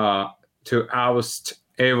to oust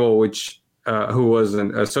Evo, who was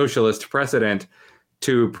a socialist president,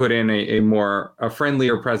 to put in a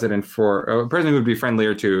friendlier president, for a president who would be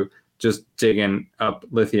friendlier to just digging up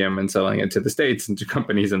lithium and selling it to the States and to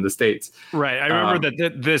companies in the States. Right. I remember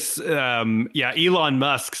that this, Elon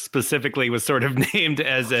Musk specifically was sort of named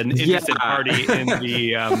as an interested party in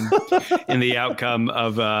the outcome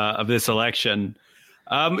of this election.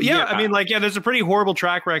 I mean, there's a pretty horrible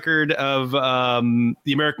track record of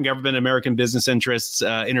the American government, American business interests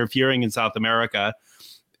interfering in South America.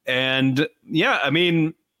 And I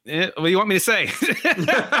mean, what do you want me to say?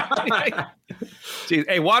 Jeez.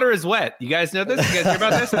 Hey, water is wet. You guys know this? You guys hear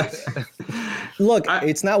about this? Look,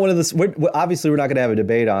 it's not one of the. Obviously, we're not going to have a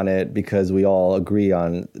debate on it because we all agree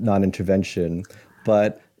on non-intervention.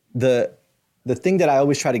 But the thing that I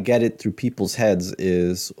always try to get it through people's heads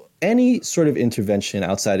is any sort of intervention,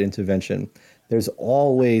 outside intervention, there's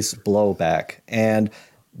always blowback. And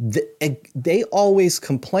they always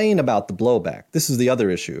complain about the blowback. This is the other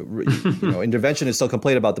issue. Interventionists still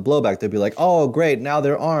complain about the blowback. They'll be like, oh, great, now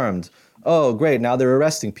they're armed. Oh, great, now they're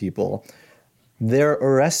arresting people. They're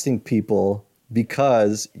arresting people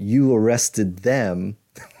because you arrested them,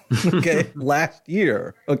 okay, last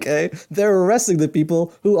year, okay? They're arresting the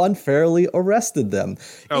people who unfairly arrested them.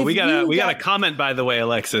 Oh, we got a comment, by the way,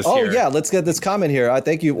 Alexis. Oh, here. yeah, let's get this comment here. I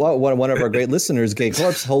thank you. One of our great listeners, Gay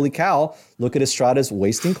Corpse. Holy cow, look at Estrada's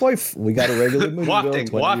wasting coif. We got a regular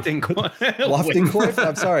Menudo. Wafting coif.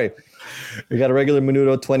 I'm sorry. We got a regular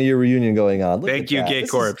Menudo 20-year reunion going on. Thank you, Gay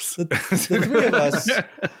Corpse. The three of us,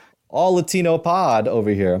 all Latino pod over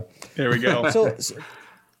here. There we go. So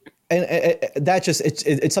and that just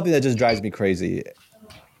it's something that just drives me crazy.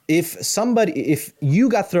 If you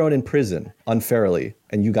got thrown in prison unfairly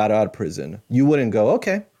and you got out of prison, you wouldn't go,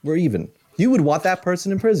 okay, we're even. You would want that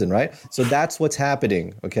person in prison, right? So that's what's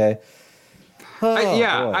happening, okay?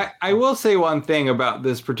 I will say one thing about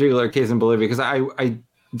this particular case in Bolivia, because I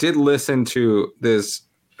did listen to this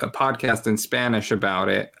podcast in Spanish about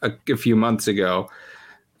it a few months ago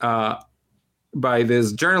by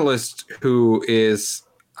this journalist who is,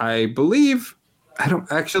 I believe,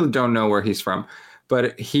 don't know where he's from,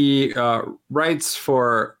 but he writes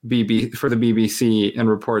for the BBC and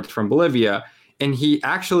reports from Bolivia. And he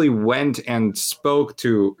actually went and spoke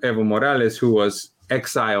to Evo Morales, who was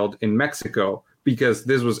exiled in Mexico, because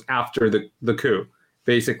this was after the coup.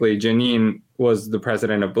 Basically, Janine was the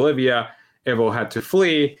president of Bolivia. Evo had to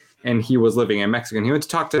flee, and he was living in Mexico. And he went to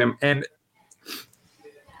talk to him, and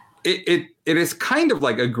it is kind of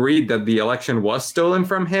like agreed that the election was stolen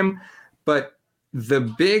from him. But the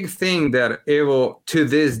big thing that Evo, to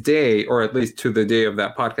this day, or at least to the day of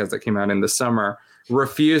that podcast that came out in the summer,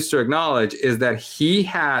 refused to acknowledge is that he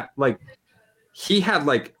had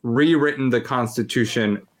rewritten the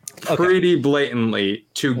Constitution pretty blatantly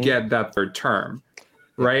to get that third term.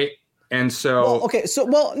 Right. And so,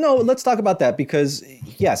 no, let's talk about that, because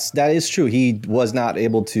yes, that is true. He was not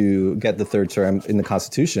able to get the third term in the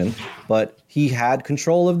Constitution, but he had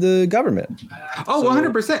control of the government. Oh,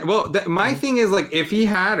 100%. Well, my thing is, like, if he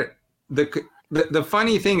had the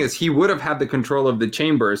funny thing is he would have had the control of the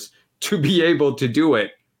chambers to be able to do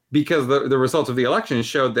it, because the results of the election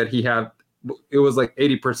showed that it was like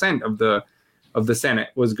 80% of the Senate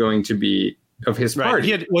was going to be of his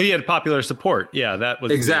party. He had popular support. Yeah, that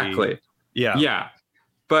was exactly. Yeah.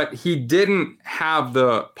 But he didn't have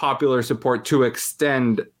the popular support to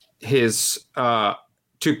extend his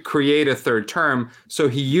to create a third term. So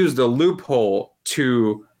he used a loophole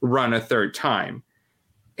to run a third time.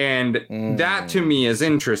 And that to me is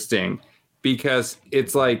interesting, because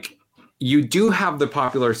it's like, you do have the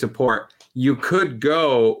popular support. You could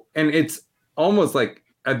go, and it's almost like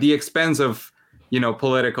at the expense of,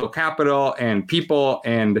 political capital and people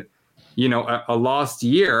and, a lost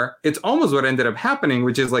year. It's almost what ended up happening,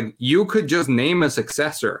 which is like, you could just name a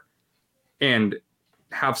successor and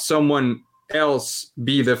have someone else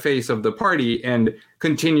be the face of the party and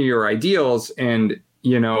continue your ideals. And,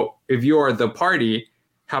 if you are the party,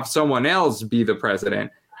 have someone else be the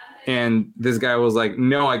president. And this guy was like,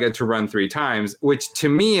 no, I get to run 3 times, which to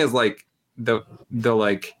me is like the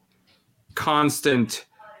like constant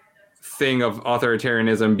thing of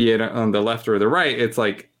authoritarianism, be it on the left or the right. It's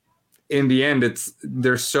like, in the end,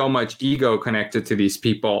 there's so much ego connected to these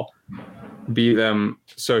people be them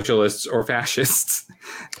socialists or fascists.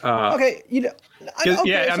 Okay,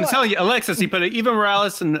 I'm telling you, Alexis, he put Evo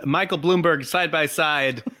Morales and Michael Bloomberg side by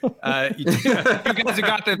side. You guys have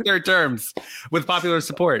got their third terms with popular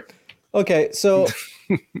support. Okay, so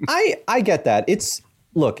I get that. It's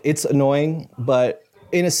annoying, but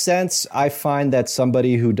in a sense, I find that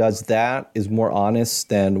somebody who does that is more honest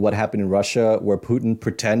than what happened in Russia, where Putin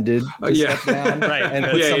pretended to step down and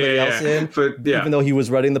put somebody else in, even though he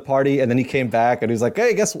was running the party, and then he came back and he was like,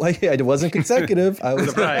 "Hey, guess what? It wasn't consecutive. I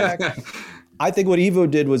was back." I think what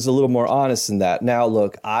Evo did was a little more honest than that. Now,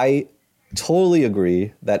 look, I totally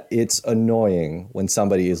agree that it's annoying when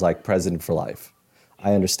somebody is like president for life.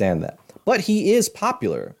 I understand that, but he is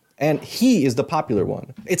popular. And he is the popular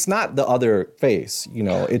one. It's not the other face, he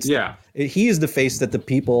is the face that the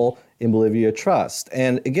people in Bolivia trust.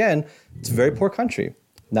 And again, it's a very poor country.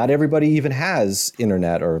 Not everybody even has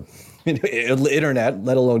internet or internet,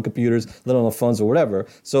 let alone computers, let alone phones or whatever.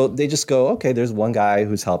 So they just go, okay, there's one guy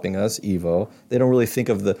who's helping us, Evo. They don't really think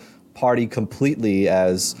of the party completely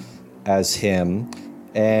as him.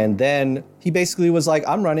 And then he basically was like,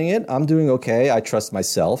 I'm running it. I'm doing okay. I trust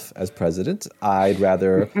myself as president. I'd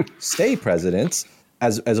rather stay president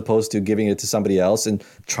as opposed to giving it to somebody else and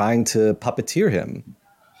trying to puppeteer him.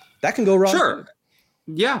 That can go wrong. Sure.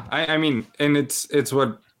 Yeah. I mean, and it's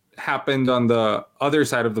what happened on the other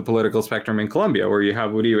side of the political spectrum in Colombia, where you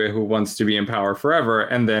have Uribe, who wants to be in power forever.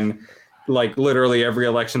 And then like literally every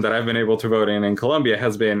election that I've been able to vote in Colombia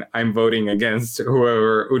has been, I'm voting against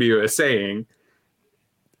whoever Uribe is saying.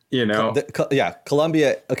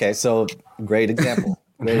 Colombia. Okay, so great example,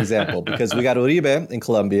 because we got Uribe in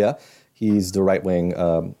Colombia. He's the right wing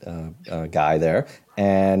guy there,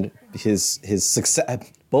 and his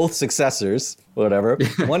both successors, whatever.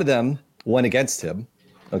 One of them went against him.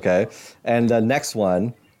 Okay, and the next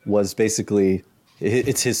one was basically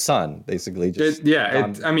it's his son, basically.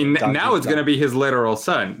 Now it's going to be his literal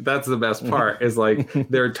son. That's the best part. Is like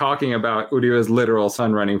they're talking about Uribe's literal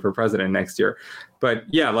son running for president next year. But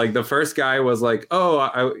yeah, like the first guy was like, he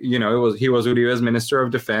was Uribe's Minister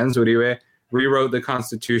of Defense. Uribe rewrote the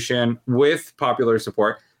Constitution with popular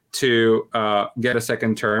support to get a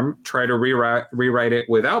second term, try to rewrite it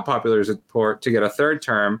without popular support to get a third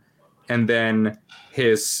term. And then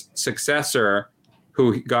his successor,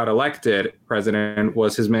 who got elected president,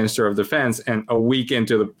 was his Minister of Defense. And a week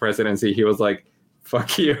into the presidency, he was like,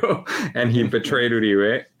 fuck you. And he betrayed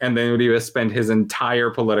Uribe. And then Uribe spent his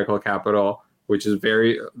entire political capital, which is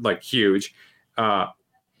very huge,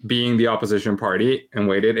 being the opposition party, and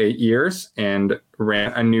waited 8 years and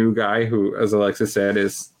ran a new guy who, as Alexis said,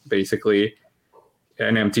 is basically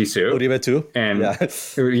an empty suit. Uribe too. And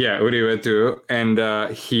Uribe too. And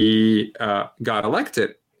he got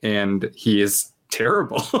elected, and he is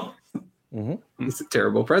terrible. He's a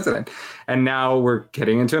terrible president. And now we're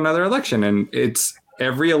getting into another election, and it's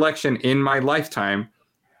every election in my lifetime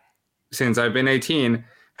since I've been 18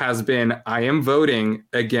 has been, I am voting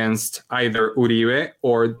against either Uribe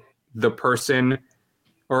or the person,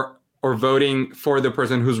 or voting for the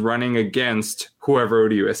person who's running against whoever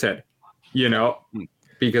Uribe said,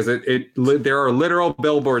 because there are literal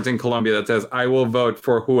billboards in Colombia that says, I will vote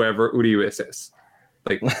for whoever Uribe says.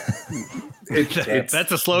 Like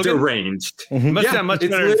that's a slogan. Deranged. Must have much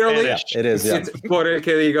better literally, Spanish. It is. Yeah. It's por el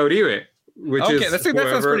que diga Uribe, which is that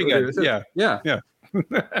sounds pretty good. Yeah.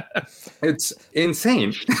 It's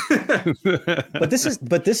insane. But this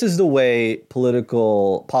is the way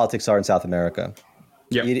politics are in South America.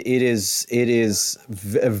 Yeah, it is.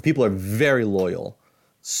 People are very loyal.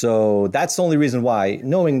 So that's the only reason why,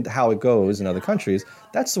 knowing how it goes in other countries,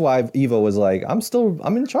 that's why Evo was like, I'm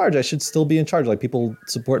in charge. I should still be in charge. Like, people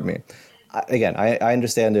support me. I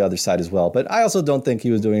understand the other side as well, but I also don't think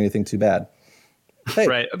he was doing anything too bad. Hey,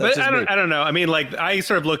 right. But I don't know. I mean, like, I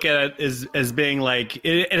sort of look at it as being like,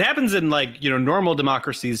 it happens in normal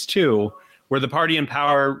democracies too, where the party in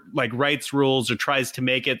power writes rules or tries to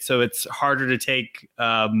make it so it's harder to take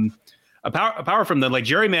a power from them. Like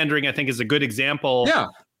gerrymandering, I think, is a good example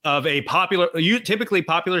of a typically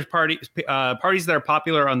popular parties that are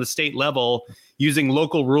popular on the state level using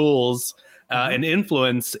local rules and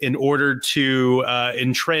influence in order to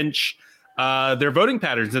entrench their voting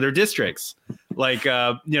patterns in their districts.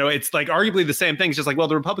 It's like arguably the same thing. It's just like, well,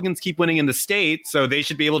 the Republicans keep winning in the state, so they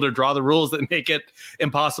should be able to draw the rules that make it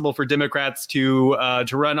impossible for Democrats to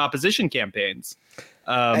run opposition campaigns.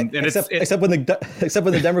 Except when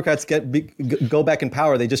the Democrats go back in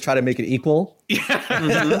power, they just try to make it equal.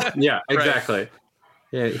 Yeah, exactly.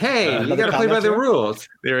 Yeah. Hey, you got to play by the rules.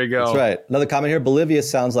 There we go. That's right. Another comment here. Bolivia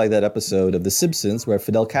sounds like that episode of The Simpsons where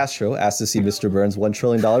Fidel Castro asks to see Mr. Burns' $1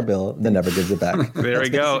 trillion bill, then never gives it back. There we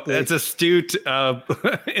go. That's astute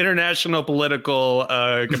international political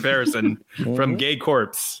comparison from Gay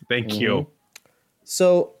Corpse. Thank you.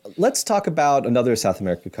 So let's talk about another South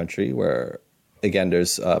American country where, again,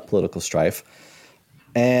 there's political strife.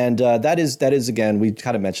 And that is, again, we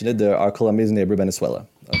kind of mentioned it, our Colombia's neighbor, Venezuela.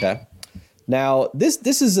 Okay. Now,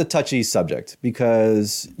 this is a touchy subject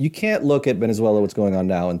because you can't look at Venezuela, what's going on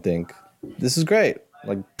now, and think, this is great.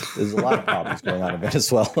 Like, there's a lot of problems going on in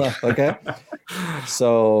Venezuela, okay?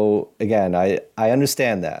 So, again, I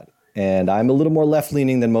understand that. And I'm a little more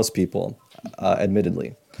left-leaning than most people,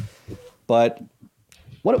 admittedly. But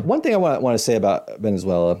one thing I want to say about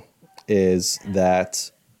Venezuela is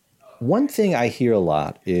that one thing I hear a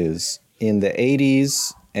lot is in the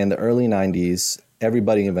 80s and the early 90s,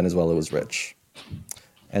 everybody in Venezuela was rich.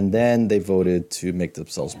 And then they voted to make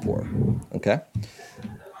themselves poor. Okay?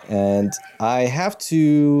 And I have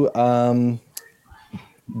to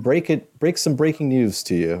break some breaking news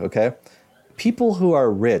to you, okay? People who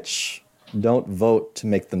are rich don't vote to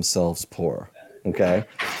make themselves poor, okay?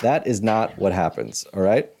 That is not what happens, all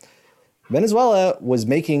right? Venezuela was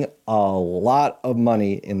making a lot of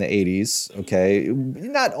money in the 80s, okay?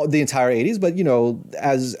 Not the entire 80s, but, you know,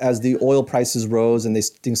 as the oil prices rose and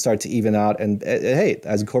things started to even out, and hey,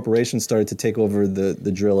 as corporations started to take over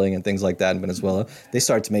the drilling and things like that in Venezuela, they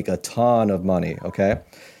started to make a ton of money, okay?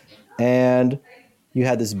 And you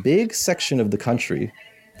had this big section of the country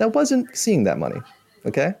that wasn't seeing that money,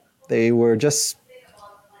 okay? They were just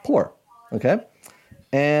poor, okay?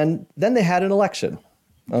 And then they had an election,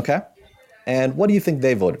 okay? And what do you think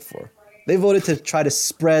they voted for? They voted to try to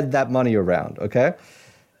spread that money around, okay?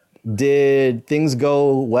 Did things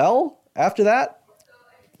go well after that?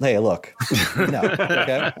 Hey, look, no,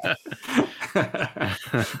 okay?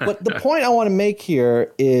 But the point I want to make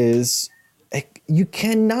here is you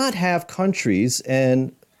cannot have countries,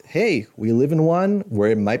 and hey, we live in one where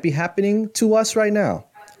it might be happening to us right now.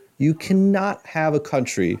 You cannot have a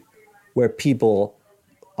country where people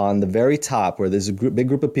on the very top, where there's a big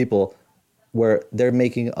group of people where they're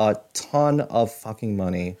making a ton of fucking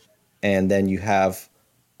money, and then you have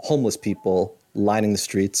homeless people lining the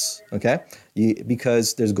streets, okay?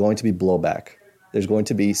 Because there's going to be blowback. There's going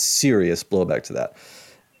to be serious blowback to that.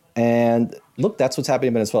 And look, that's what's happening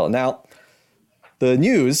in Venezuela. Now, the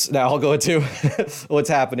news, now I'll go into what's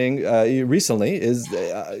happening recently is,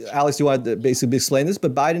 Alex, do you want to basically explain this?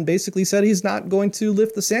 But Biden basically said he's not going to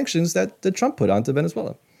lift the sanctions that Trump put onto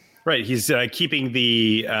Venezuela. Right. He's keeping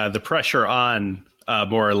the pressure on,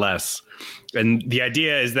 more or less. And the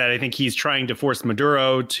idea is that I think he's trying to force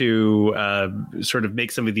Maduro to sort of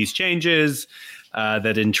make some of these changes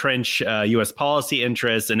that entrench U.S. policy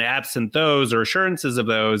interests. And absent those or assurances of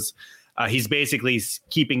those, he's basically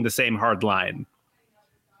keeping the same hard line.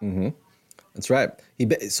 Mm-hmm. That's right.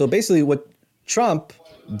 So basically what Trump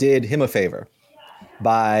did him a favor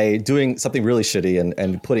by doing something really shitty and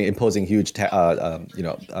imposing huge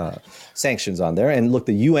sanctions on there. And look,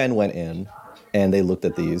 the UN went in and they looked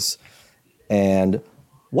at these. And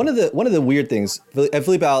one of the weird things, and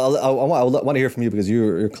Felipe, I want to hear from you because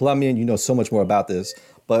you're Colombian, you know so much more about this.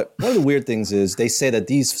 But one of the weird things is they say that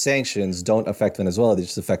these sanctions don't affect Venezuela, they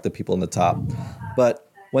just affect the people in the top. But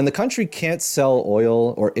when the country can't sell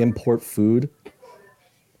oil or import food,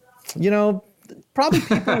 you know, probably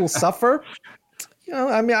people will suffer. You know,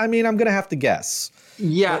 I mean, I'm going to have to guess.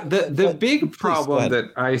 Yeah, the big problem that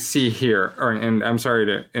I see here, and I'm sorry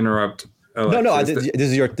to interrupt. Alexis,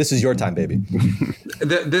 this is your time, baby.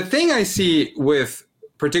 The thing I see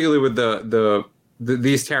particularly with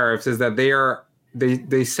these tariffs is that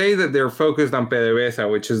they say that they're focused on PDVSA,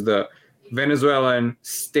 which is the Venezuelan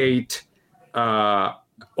state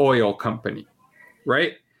oil company,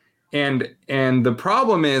 right? And the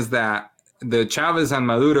problem is that the Chavez and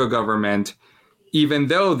Maduro government, even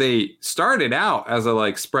though they started out as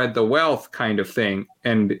a spread the wealth kind of thing,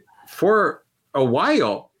 and for a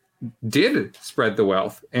while did spread the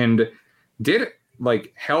wealth and did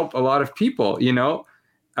help a lot of people, you know,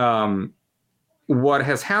 what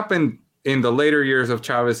has happened in the later years of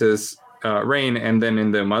Chavez's reign and then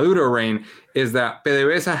in the Maduro reign is that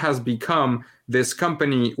PDVSA has become this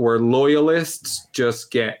company where loyalists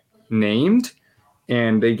just get named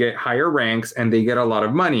and they get higher ranks and they get a lot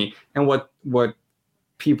of money. And what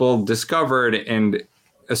people discovered and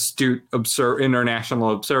astute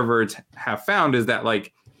international observers have found is that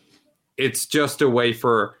it's just a way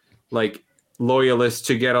for loyalists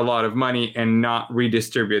to get a lot of money and not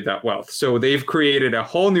redistribute that wealth. So they've created a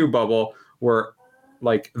whole new bubble where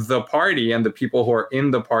like the party and the people who are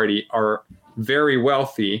in the party are very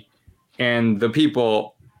wealthy, and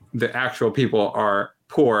the actual people are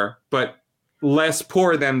poor, but less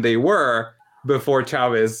poor than they were before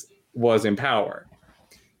Chavez was in power,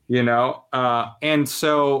 and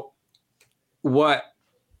so what,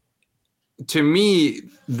 to me,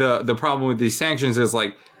 the problem with these sanctions is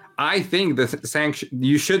like, I think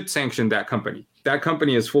you should sanction that company. That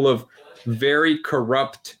company is full of very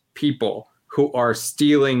corrupt people who are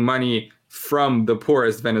stealing money from the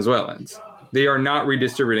poorest Venezuelans. They are not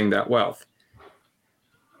redistributing that wealth.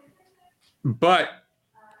 But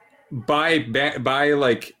by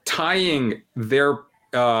like tying their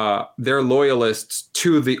loyalists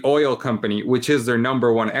to the oil company, which is their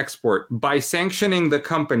number one export, by sanctioning the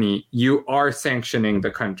company, you are sanctioning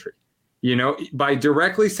the country. By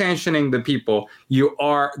directly sanctioning the people, you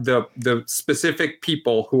are the specific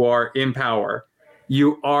people who are in power.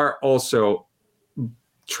 You are also,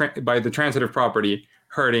 by the transitive property,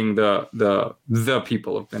 hurting the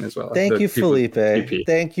people of Venezuela. Thank you, Felipe.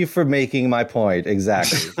 Thank you for making my point.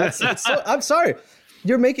 Exactly. I'm sorry.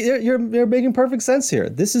 You're making perfect sense here.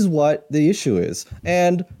 This is what the issue is.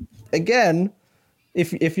 And again,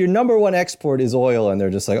 if your number one export is oil, and they're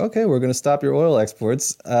just like, okay, we're going to stop your oil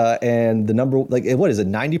exports, and the number, like, what is it,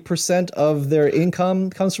 90% of their income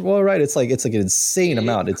comes from oil, right? It's like an insane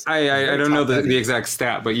amount. I don't know the exact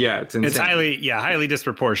stat, but yeah, it's insane. It's highly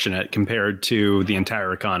disproportionate compared to the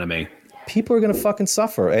entire economy. People are going to fucking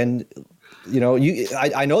suffer, and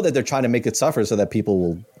I know that they're trying to make it suffer so that people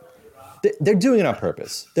will. They're doing it on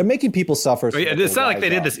purpose. They're making people suffer. So it's not like they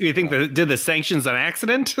did this. You think they did the sanctions on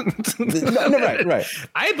accident? No, right.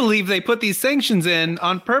 I believe they put these sanctions in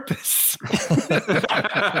on purpose.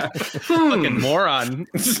 Fucking moron.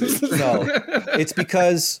 No, it's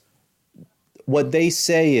because what they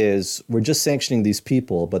say is we're just sanctioning these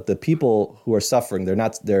people, but the people who are suffering, they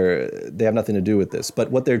have nothing to do with this.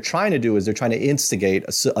 But what they're trying to do is they're trying to instigate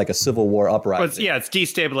a civil war uprising. It's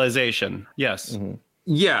destabilization. Yes. Mm-hmm.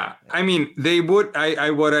 Yeah, I mean, they would.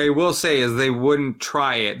 What I will say is they wouldn't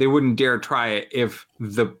try it. They wouldn't dare try it if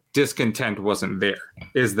the discontent wasn't there.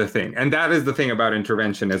 Is the thing, and that is the thing about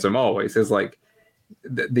interventionism. Always is like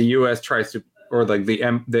the U.S. tries to, or like the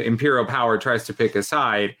imperial power tries to pick a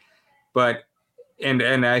side, but and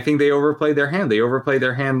I think they overplayed their hand. They overplayed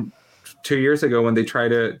their hand 2 years ago when they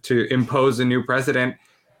tried to impose a new president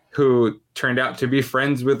who turned out to be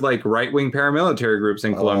friends with like right-wing paramilitary groups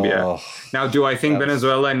in Colombia. Now, do I think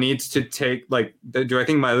Venezuela needs to do I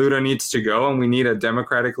think Maduro needs to go and we need a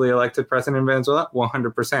democratically elected president in Venezuela?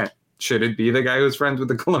 100%. Should it be the guy who's friends with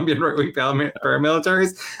the Colombian right-wing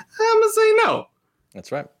paramilitaries? I'm going to say no.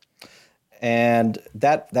 That's right. And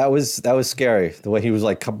that was scary. The way he was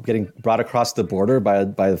like getting brought across the border by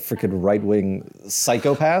the freaking right-wing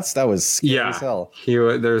psychopaths. That was scary as hell.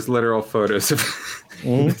 There's literal photos of.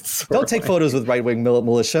 Mm-hmm. Don't take photos with right-wing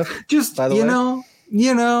militia. Just by the way,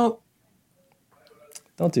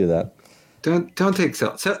 don't do that. Don't take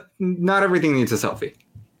selfies. Not everything needs a selfie.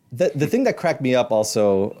 The thing that cracked me up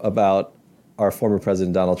also about our former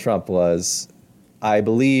president Donald Trump was, I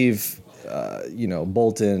believe.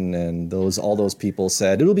 Bolton and all those people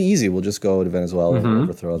said it'll be easy. We'll just go to Venezuela and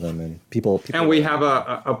overthrow them, and people. And we have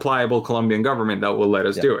a pliable Colombian government that will let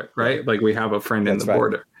us do it, right? Yeah. Like we have a friend in the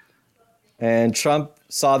border. And Trump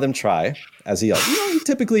saw them try, as he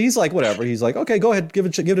typically he's like whatever. He's like, okay, go ahead, give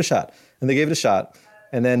it a shot, and they gave it a shot.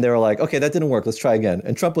 And then they were like, okay, that didn't work. Let's try again.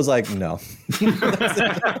 And Trump was like, no. You get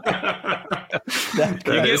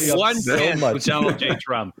one chance with Donald J.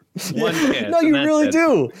 Trump. One chance. No, you really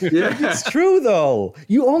do. Yeah. It's true, though.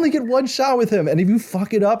 You only get one shot with him. And if you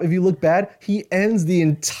fuck it up, if you look bad, he ends the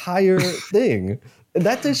entire thing. And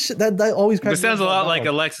that always cracks me up. It sounds a lot like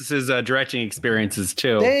Alexis's directing experiences,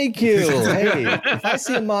 too. Thank you. Hey, if I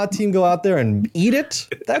see a mod team go out there and eat it,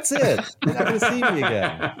 that's it. You're not going to see me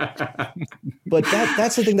again. But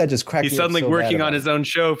that's the thing that just cracked me up. He's suddenly working on his own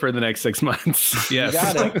show for the next 6 months. Yes. You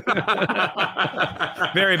got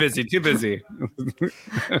it. Very busy. Too busy.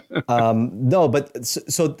 No, but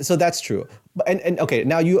so that's true. And okay,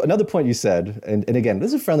 now another point you said, and again,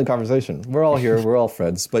 this is a friendly conversation. We're all here. We're all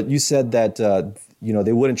friends. But you said that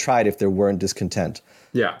they wouldn't try it if there weren't discontent.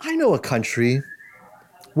 Yeah. I know a country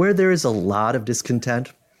where there is a lot of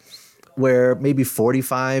discontent, where maybe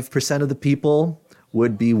 45% of the people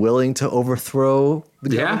would be willing to overthrow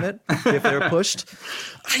the government if they're pushed.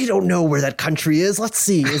 I don't know where that country is. Let's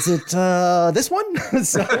see. Is it this one?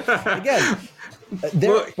 So, again,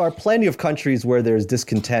 there are plenty of countries where there's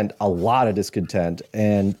discontent, a lot of discontent,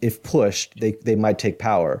 and if pushed, they might take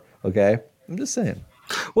power. Okay? I'm just saying.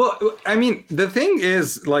 Well, I mean, the thing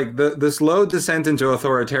is, like, the slow descent into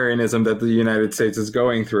authoritarianism that the United States is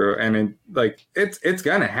going through, and it's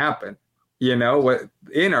gonna happen, in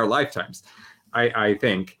our lifetimes. I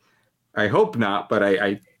think. I hope not, but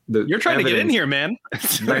you're trying to get in here, man.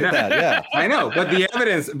 I know, yeah, I know, but the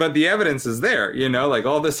evidence is there. Like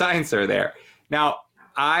all the signs are there. Now,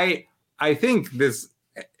 I think this.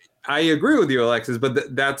 I agree with you, Alexis,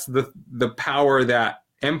 but that's the power that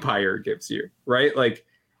empire gives you, right? Like,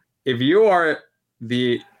 if you are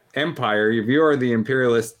the empire, if you are the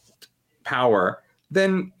imperialist power,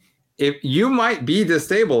 then if you might be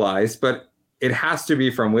destabilized, but it has to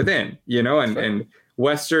be from within, and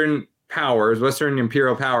Western powers, Western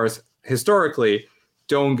imperial powers, historically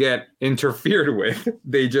don't get interfered with.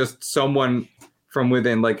 They just, someone from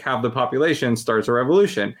within, like half the population, starts a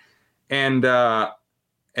revolution, and that's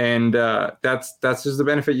just the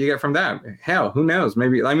benefit you get from that. Hell, who knows?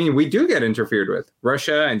 Maybe, I mean, we do get interfered with.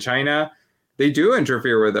 Russia and China, they do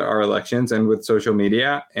interfere with our elections and with social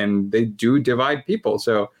media, and they do divide people.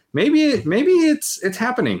 So maybe it's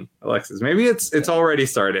happening, Alexis. Maybe it's already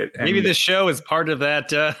started. Maybe this show is part of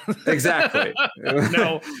that. Exactly.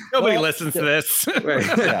 No, nobody listens to this.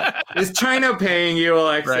 Yeah. Is China paying you,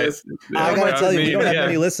 Alexis? Right. I gotta tell you, we don't have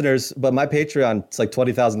many listeners, but my Patreon, it's like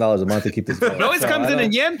 $20,000 a month to keep this going. It always comes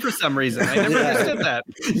in yen for some reason. I never understood that.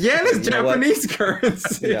 Yen is Japanese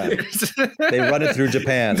currency. Yeah. They run it through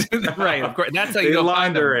Japan. Right, of course. That's how they you go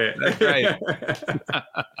launder it. That's right.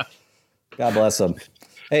 God bless them.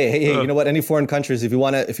 Hey, you know what? Any foreign countries, if you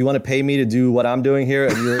want to pay me to do what I'm doing here,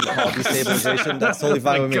 and you're called destabilization, that's totally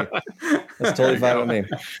fine with me. That's totally fine with me.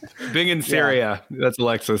 Being in Syria, that's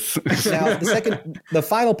Alexis. Now, the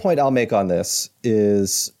final point I'll make on this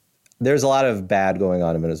is there's a lot of bad going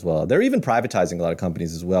on in Venezuela. They're even privatizing a lot of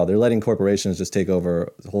companies as well. They're letting corporations just take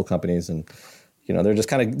over the whole companies, and they're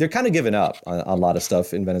kind of giving up on a lot of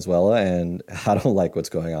stuff in Venezuela. And I don't like what's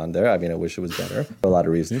going on there. I mean, I wish it was better for a lot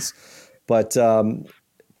of reasons, but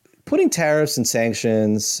putting tariffs and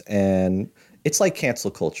sanctions, and it's like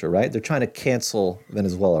cancel culture, right? They're trying to cancel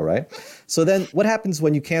Venezuela, right? So then what happens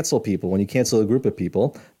when you cancel people, when you cancel a group of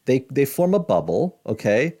people? They form a bubble,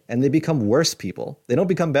 okay? And they become worse people. They don't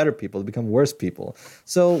become better people, they become worse people.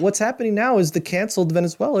 So what's happening now is the canceled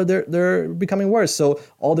Venezuela, they're becoming worse. So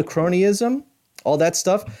all the cronyism, all that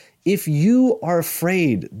stuff, if you are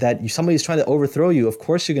afraid that somebody's trying to overthrow you, of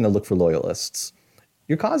course you're going to look for loyalists.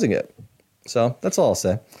 You're causing it. So that's all I'll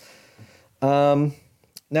say.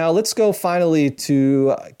 Now let's go finally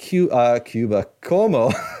to Cuba. Como.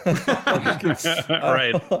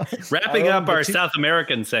 Right. Wrapping up our South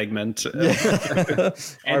American segment.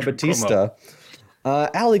 Our Batista.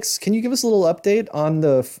 Alex, can you give us a little update on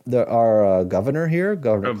our governor here,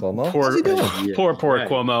 Governor Cuomo? How's he doing? Poor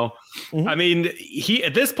Cuomo. Mm-hmm. I mean,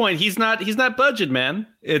 at this point he's not budging, man.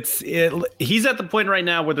 He's at the point right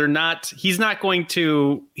now where he's not going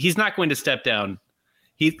to step down.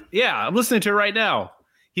 I'm listening to it right now.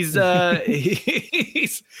 He's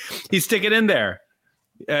he's sticking in there,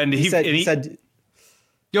 and he said,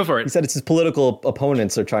 "Go for it." He said it's his political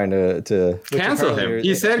opponents are trying to cancel him.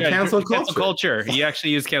 He said cancel culture. He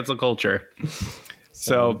actually used cancel culture.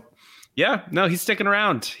 So, he's sticking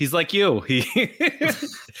around. He's like you. He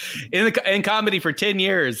in comedy for 10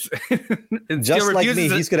 years. And just like me,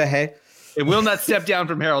 he's gonna It will not step down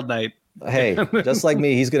from Herald Night. Hey, just like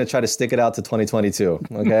me, he's going to try to stick it out to 2022.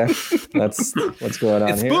 Okay, that's what's going on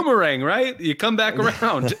here. It's boomerang, right? You come back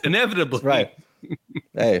around inevitably. Right.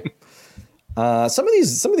 Hey, some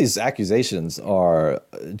of these accusations are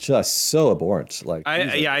just so abhorrent. Like,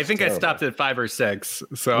 I think terrible. I stopped at 5 or 6,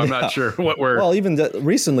 so I'm not sure what we're. Well, even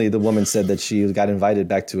recently, the woman said that she got invited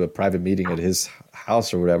back to a private meeting at his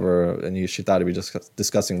house or whatever, and she thought he'd be just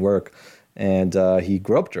discussing work, and he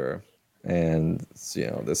groped her. And,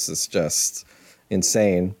 this is just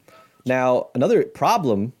insane. Now, another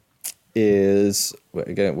problem is,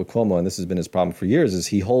 again, with Cuomo, and this has been his problem for years, is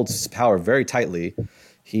he holds his power very tightly.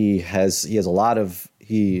 He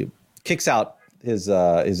kicks out his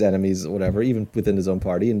enemies, whatever, even within his own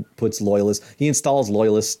party, and puts loyalists. He installs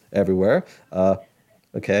loyalists everywhere.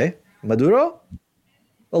 Maduro?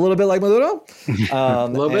 A little bit like Maduro. A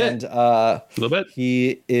little bit.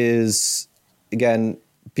 He is, again,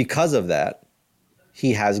 because of that,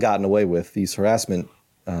 he has gotten away with these harassment.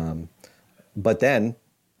 But then,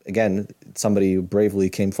 again, somebody bravely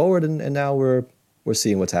came forward, and now we're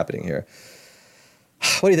seeing what's happening here.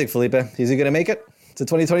 What do you think, Felipe? Is he going to make it to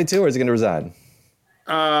 2022, or is he going to resign?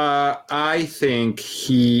 I think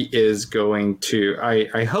he is going to.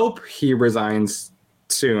 I hope he resigns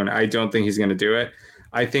soon. I don't think he's going to do it.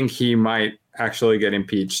 I think he might actually get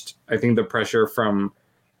impeached. I think the pressure from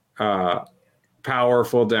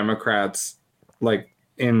powerful Democrats, like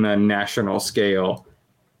in the national scale,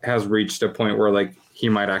 has reached a point where like he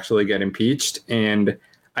might actually get impeached. And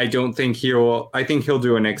I don't think I think he'll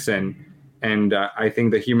do a Nixon. And I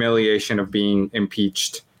think the humiliation of being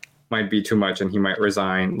impeached might be too much, and he might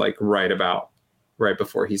resign like right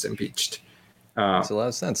before he's impeached. Makes a lot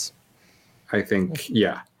of sense. I think,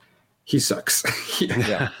 yeah, he sucks.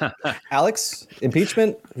 Yeah. Alex,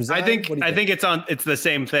 impeachment? I think it's the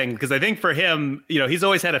same thing, because I think for him, he's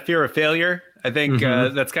always had a fear of failure. I think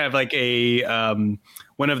that's kind of like a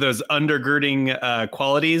one of those undergirding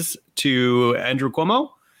qualities to Andrew Cuomo.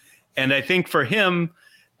 And I think for him,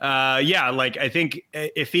 I think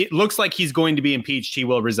if it looks like he's going to be impeached, he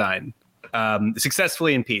will resign,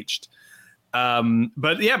 successfully impeached.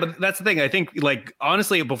 But that's the thing. I think, like,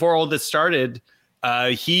 honestly, before all this started,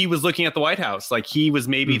 he was looking at the White House. Like, he was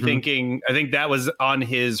maybe thinking, I think that was on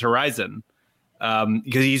his horizon,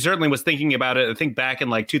 because he certainly was thinking about it. I think back in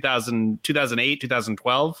like 2008,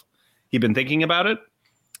 2012, he'd been thinking about it.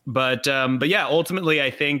 But yeah, ultimately, I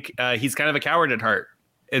think he's kind of a coward at heart.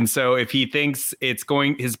 And so if he thinks his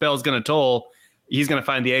bell's going to toll, he's going to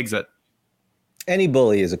find the exit. Any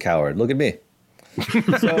bully is a coward. Look at me.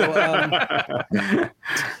 So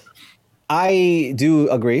I do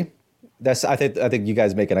agree. I think you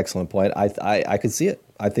guys make an excellent point. I could see it.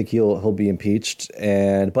 I think he'll be impeached,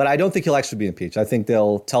 but I don't think he'll actually be impeached. I think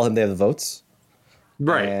they'll tell him they have the votes,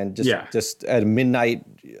 right? And just at a midnight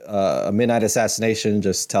assassination,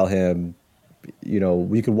 just tell him,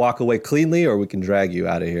 we could walk away cleanly, or we can drag you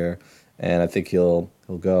out of here. And I think he'll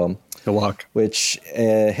go. He'll walk. Which,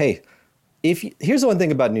 hey. Here's the one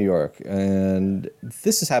thing about New York, and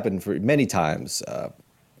this has happened for many times,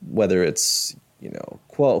 whether it's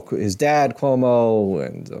his dad Cuomo,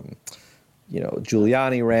 and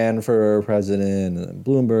Giuliani ran for president, and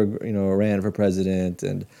Bloomberg ran for president,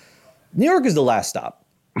 and New York is the last stop.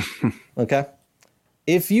 Okay,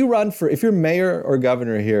 if you're mayor or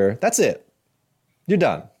governor here, that's it. You're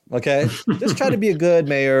done. Okay, just try to be a good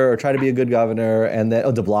mayor or try to be a good governor, and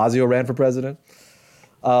then De Blasio ran for president.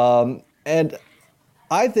 And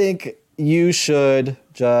I think you should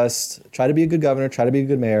just try to be a good governor, try to be a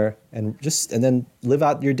good mayor, and then live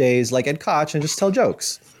out your days like Ed Koch and just tell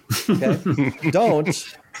jokes. Okay?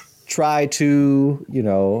 Don't try to,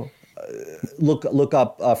 look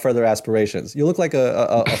up further aspirations. You look like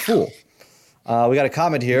a fool. We got a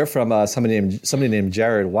comment here from somebody named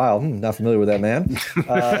Jared. Wow, not familiar with that man.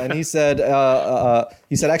 And he said,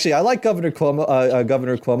 actually, I like Governor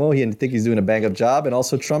Cuomo. He think he's doing a bang up job, and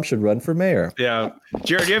also Trump should run for mayor. Yeah,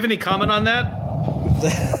 Jared, do you have any comment on that?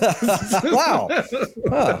 Wow.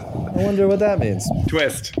 Huh. I wonder what that means.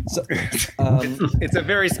 Twist. So, it's a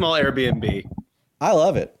very small Airbnb. I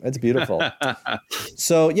love it. It's beautiful.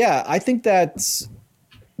 So yeah, I think that's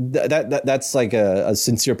like a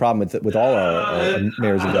sincere problem with all our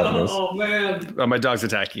mayors and governors. Oh man! Oh, my dog's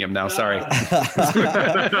attacking him now. Sorry.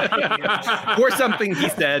 Or something he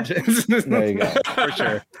said. There you go. For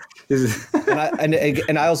sure.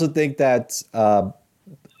 And I also think that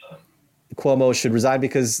Cuomo should resign,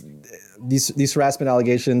 because these harassment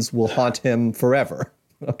allegations will haunt him forever.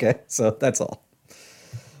 Okay, so that's all.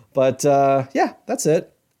 But yeah, that's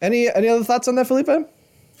it. Any other thoughts on that, Felipe?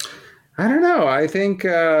 I don't know. I think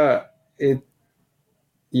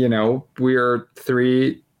we're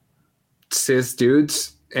three cis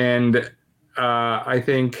dudes, and I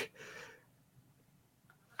think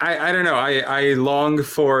I don't know. I long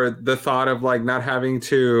for the thought of like not having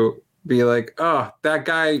to be like, oh, that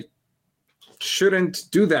guy shouldn't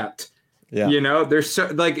do that. Yeah. There's so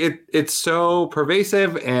like it's so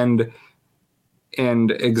pervasive and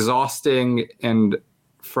exhausting and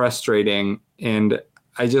frustrating, and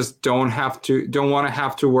I just don't want to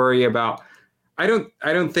have to worry about. I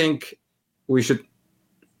don't think we should.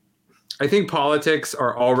 I think politics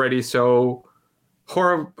are already so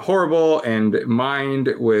horrible and mined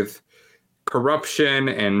with corruption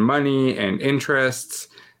and money and interests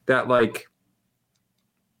that like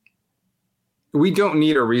we don't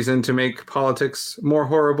need a reason to make politics more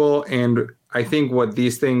horrible. And I think what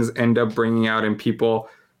these things end up bringing out in people,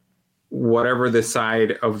 whatever the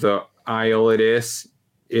side of the aisle it is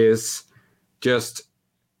just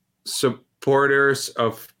supporters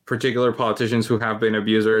of particular politicians who have been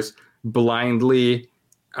abusers blindly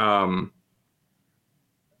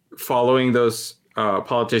following those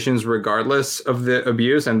politicians regardless of the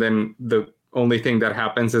abuse. And then the only thing that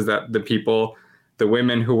happens is that the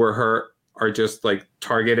women who were hurt are just like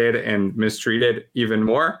targeted and mistreated even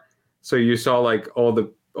more. So you saw like all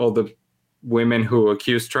the women who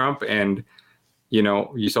accused Trump, and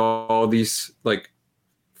you saw all these like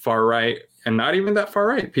far right and not even that far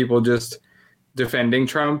right people just defending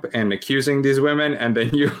Trump and accusing these women, and then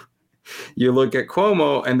you look at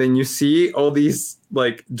Cuomo, and then you see all these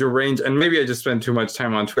like deranged, and maybe I just spend too much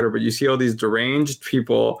time on Twitter, but you see all these deranged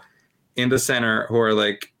people in the center who are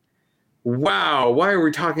like, wow, why are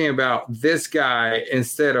we talking about this guy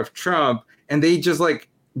instead of Trump? And they just like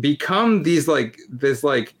become this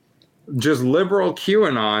just liberal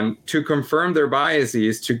QAnon to confirm their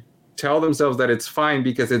biases, to tell themselves that it's fine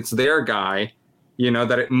because it's their guy,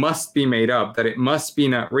 that it must be made up, that it must be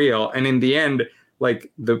not real. And in the end,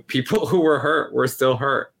 like the people who were hurt were still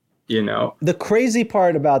hurt, The crazy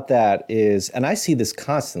part about that is, and I see this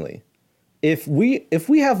constantly, if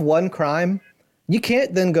we have one crime, you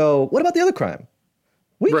can't then go, what about the other crime?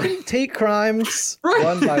 We can take crimes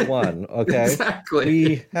one by one, okay? Exactly.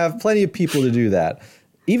 We have plenty of people to do that.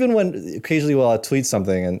 Even when occasionally I'll tweet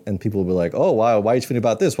something and people will be like, oh, wow, why are you tweeting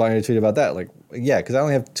about this? Why are you tweeting about that? Like, yeah, because I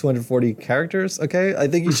only have 240 characters, okay? I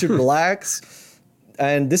think you should relax.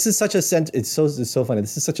 And this is such a it's so funny.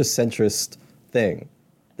 This is such a centrist thing.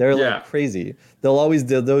 They're like crazy. They'll always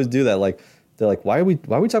do that. Like, they're like, why are we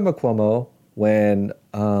talking about Cuomo when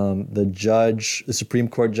the Supreme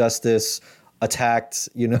Court justice attacked,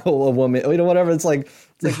 a woman, whatever. It's like,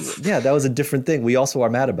 yeah, that was a different thing. We also are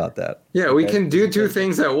mad about that. Yeah, okay? We can do two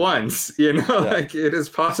things at once, like it is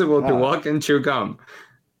possible to walk and chew gum.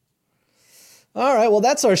 All right, well,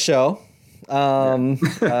 that's our show.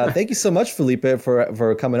 Thank you so much, Felipe,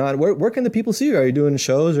 for coming on. Where can the people see you? Are you doing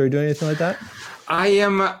shows or are you doing anything like that? I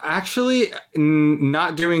am actually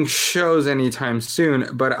not doing shows anytime soon,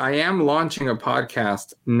 but I am launching a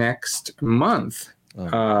podcast next month.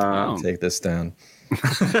 Take this down.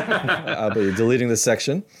 I'll be deleting this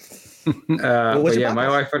section. But yeah, my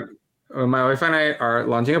wife and I are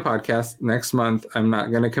launching a podcast next month. I'm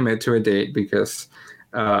not going to commit to a date because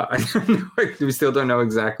we still don't know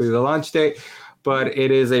exactly the launch date. But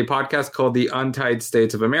it is a podcast called The Untied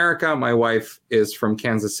States of America. My wife is from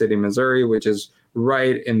Kansas City, Missouri, which is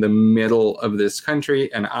right in the middle of this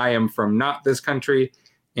country, and I am from not this country.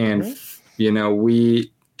 And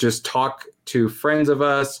we just talk to friends of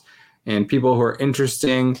us and people who are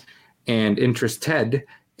interesting and interested,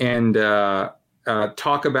 and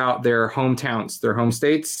talk about their hometowns, their home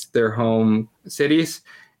states, their home cities,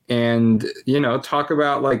 and talk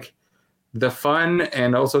about like the fun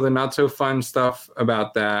and also the not so fun stuff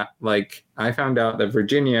about that. Like, I found out that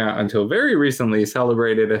Virginia, until very recently,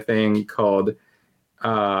 celebrated a thing called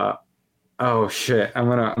oh shit, I'm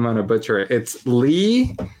gonna butcher it. It's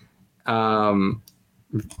Lee. I'm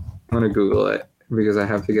gonna Google it because I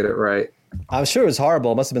have to get it right. I'm sure it was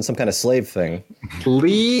horrible. It must have been some kind of slave thing.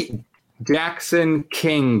 Lee Jackson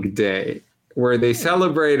King Day, where they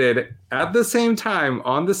celebrated at the same time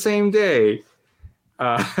on the same day.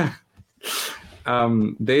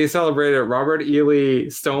 They celebrated Robert E. Lee,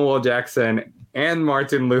 Stonewall Jackson, and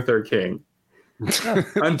Martin Luther King.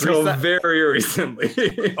 Until very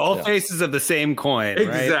recently. All faces of the same coin, right?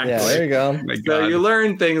 Exactly. Yeah, there you go. So you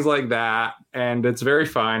learn things like that, and it's very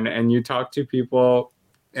fun, and you talk to people.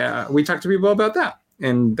 We talk to people about that,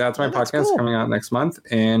 and that's my podcast coming out next month.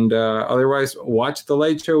 And otherwise, watch The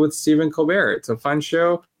Late Show with Stephen Colbert. It's a fun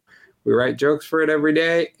show. We write jokes for it every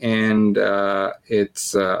day, and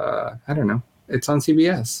it's I don't know. It's on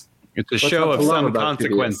CBS. It's a show of some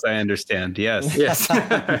consequence, PBS. I understand. Yes. Yes.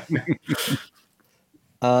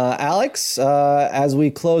 Alex, as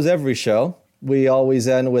we close every show, we always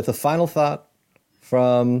end with a final thought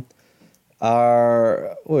from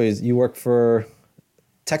you work for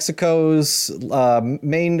Texaco's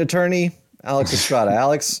main attorney, Alex Estrada.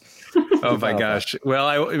 Alex. Oh my gosh.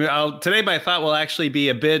 Well, today my thought will actually be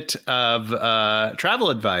a bit of travel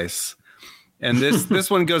advice. And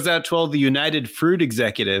this one goes out to all the United Fruit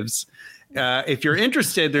executives. If you're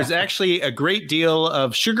interested, there's actually a great deal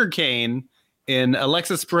of sugarcane in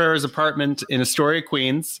Alexis Pereira's apartment in Astoria,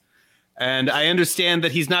 Queens. And I understand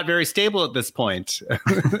that he's not very stable at this point.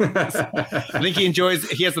 I think he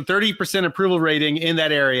has a 30% approval rating in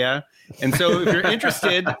that area. And so if you're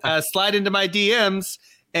interested, slide into my DMs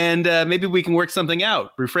and maybe we can work something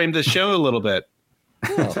out, reframe the show a little bit.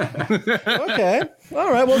 Oh. Okay.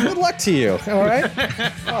 All right. Well, good luck to you. All right.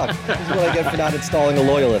 Fuck. This is what I get for not installing a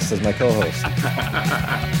loyalist as my co-host.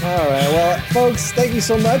 All right. Well, folks, thank you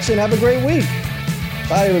so much and have a great week.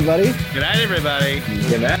 Bye, everybody. Good night, everybody.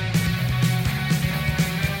 Good night.